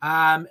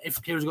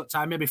 if Kieran's got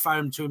time, maybe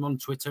fire them to him on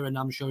Twitter, and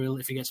I'm sure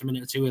if he gets a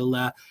minute or two,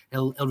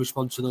 he'll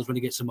respond to those when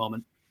he gets a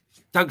moment.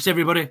 Thanks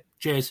everybody.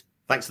 Cheers.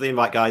 Thanks for the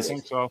invite, guys.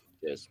 Thanks all.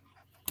 Cheers.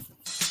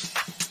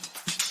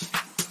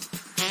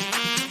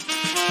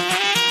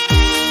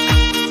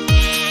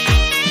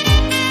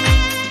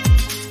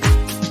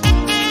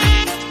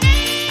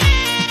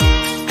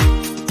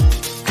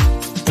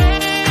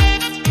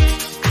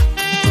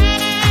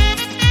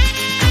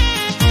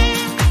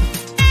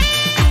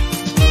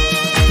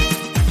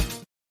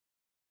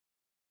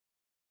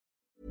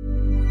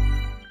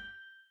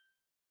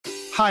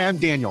 Hi, I'm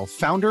Daniel,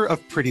 founder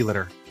of Pretty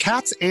Litter.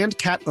 Cats and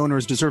cat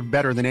owners deserve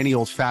better than any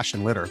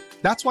old-fashioned litter.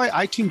 That's why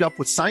I teamed up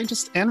with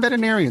scientists and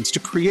veterinarians to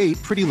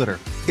create Pretty Litter.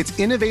 Its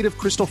innovative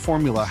crystal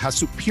formula has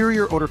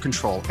superior odor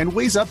control and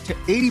weighs up to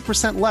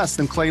 80% less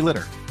than clay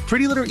litter.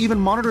 Pretty Litter even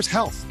monitors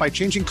health by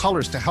changing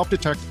colors to help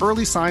detect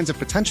early signs of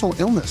potential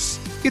illness.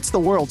 It's the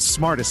world's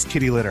smartest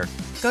kitty litter.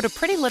 Go to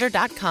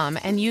prettylitter.com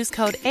and use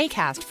code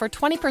ACAST for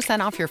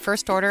 20% off your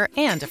first order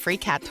and a free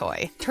cat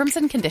toy. Terms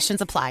and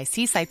conditions apply.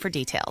 See site for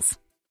details.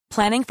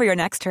 Planning for your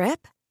next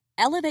trip?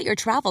 Elevate your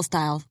travel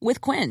style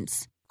with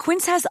Quince.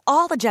 Quince has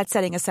all the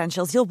jet-setting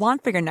essentials you'll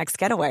want for your next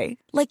getaway,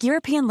 like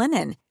European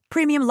linen,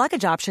 premium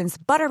luggage options,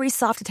 buttery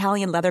soft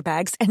Italian leather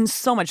bags, and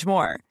so much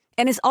more.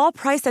 And is all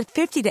priced at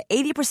 50 to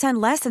 80%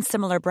 less than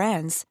similar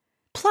brands.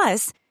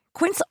 Plus,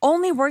 Quince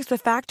only works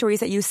with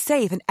factories that use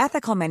safe and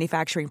ethical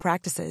manufacturing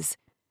practices.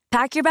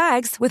 Pack your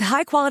bags with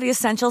high-quality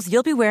essentials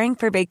you'll be wearing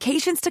for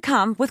vacations to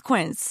come with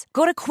Quince.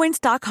 Go to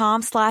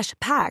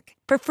quince.com/pack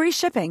for free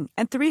shipping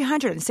and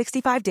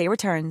 365-day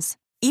returns.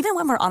 Even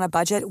when we're on a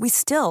budget, we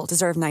still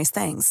deserve nice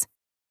things.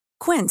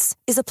 Quince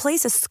is a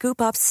place to scoop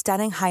up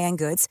stunning high-end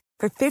goods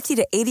for 50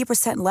 to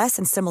 80% less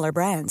than similar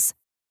brands.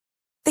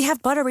 They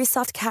have buttery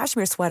soft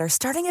cashmere sweaters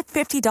starting at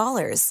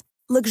 $50,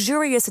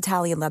 luxurious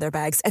Italian leather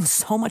bags, and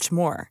so much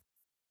more.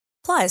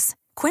 Plus,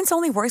 Quince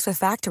only works with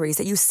factories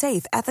that use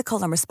safe,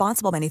 ethical, and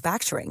responsible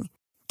manufacturing.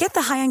 Get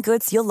the high-end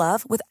goods you'll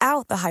love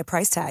without the high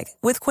price tag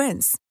with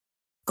Quince.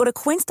 Go to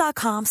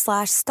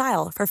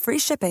quince.com/style for free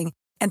shipping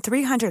and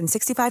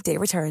 365-day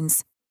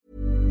returns.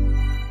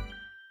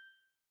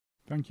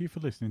 Thank you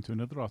for listening to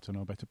another Auto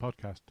Know Better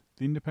podcast,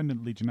 the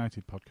independent Leeds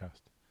United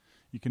podcast.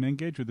 You can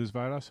engage with us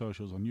via our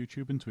socials on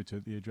YouTube and Twitter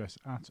at the address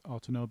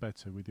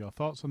 @AutoKnowBetter with your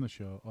thoughts on the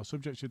show or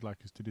subjects you'd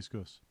like us to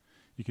discuss.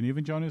 You can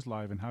even join us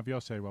live and have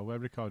your say while we're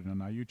recording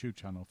on our YouTube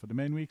channel for the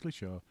main weekly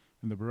show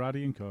and the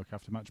Baradi and Coke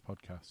after-match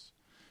podcasts.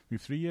 We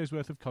have 3 years'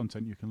 worth of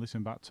content you can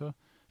listen back to,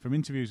 from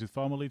interviews with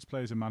former Leeds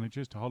players and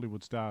managers to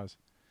Hollywood stars.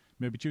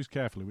 Maybe choose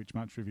carefully which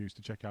match reviews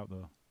to check out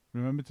though.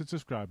 Remember to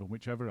subscribe on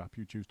whichever app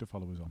you choose to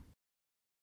follow us on.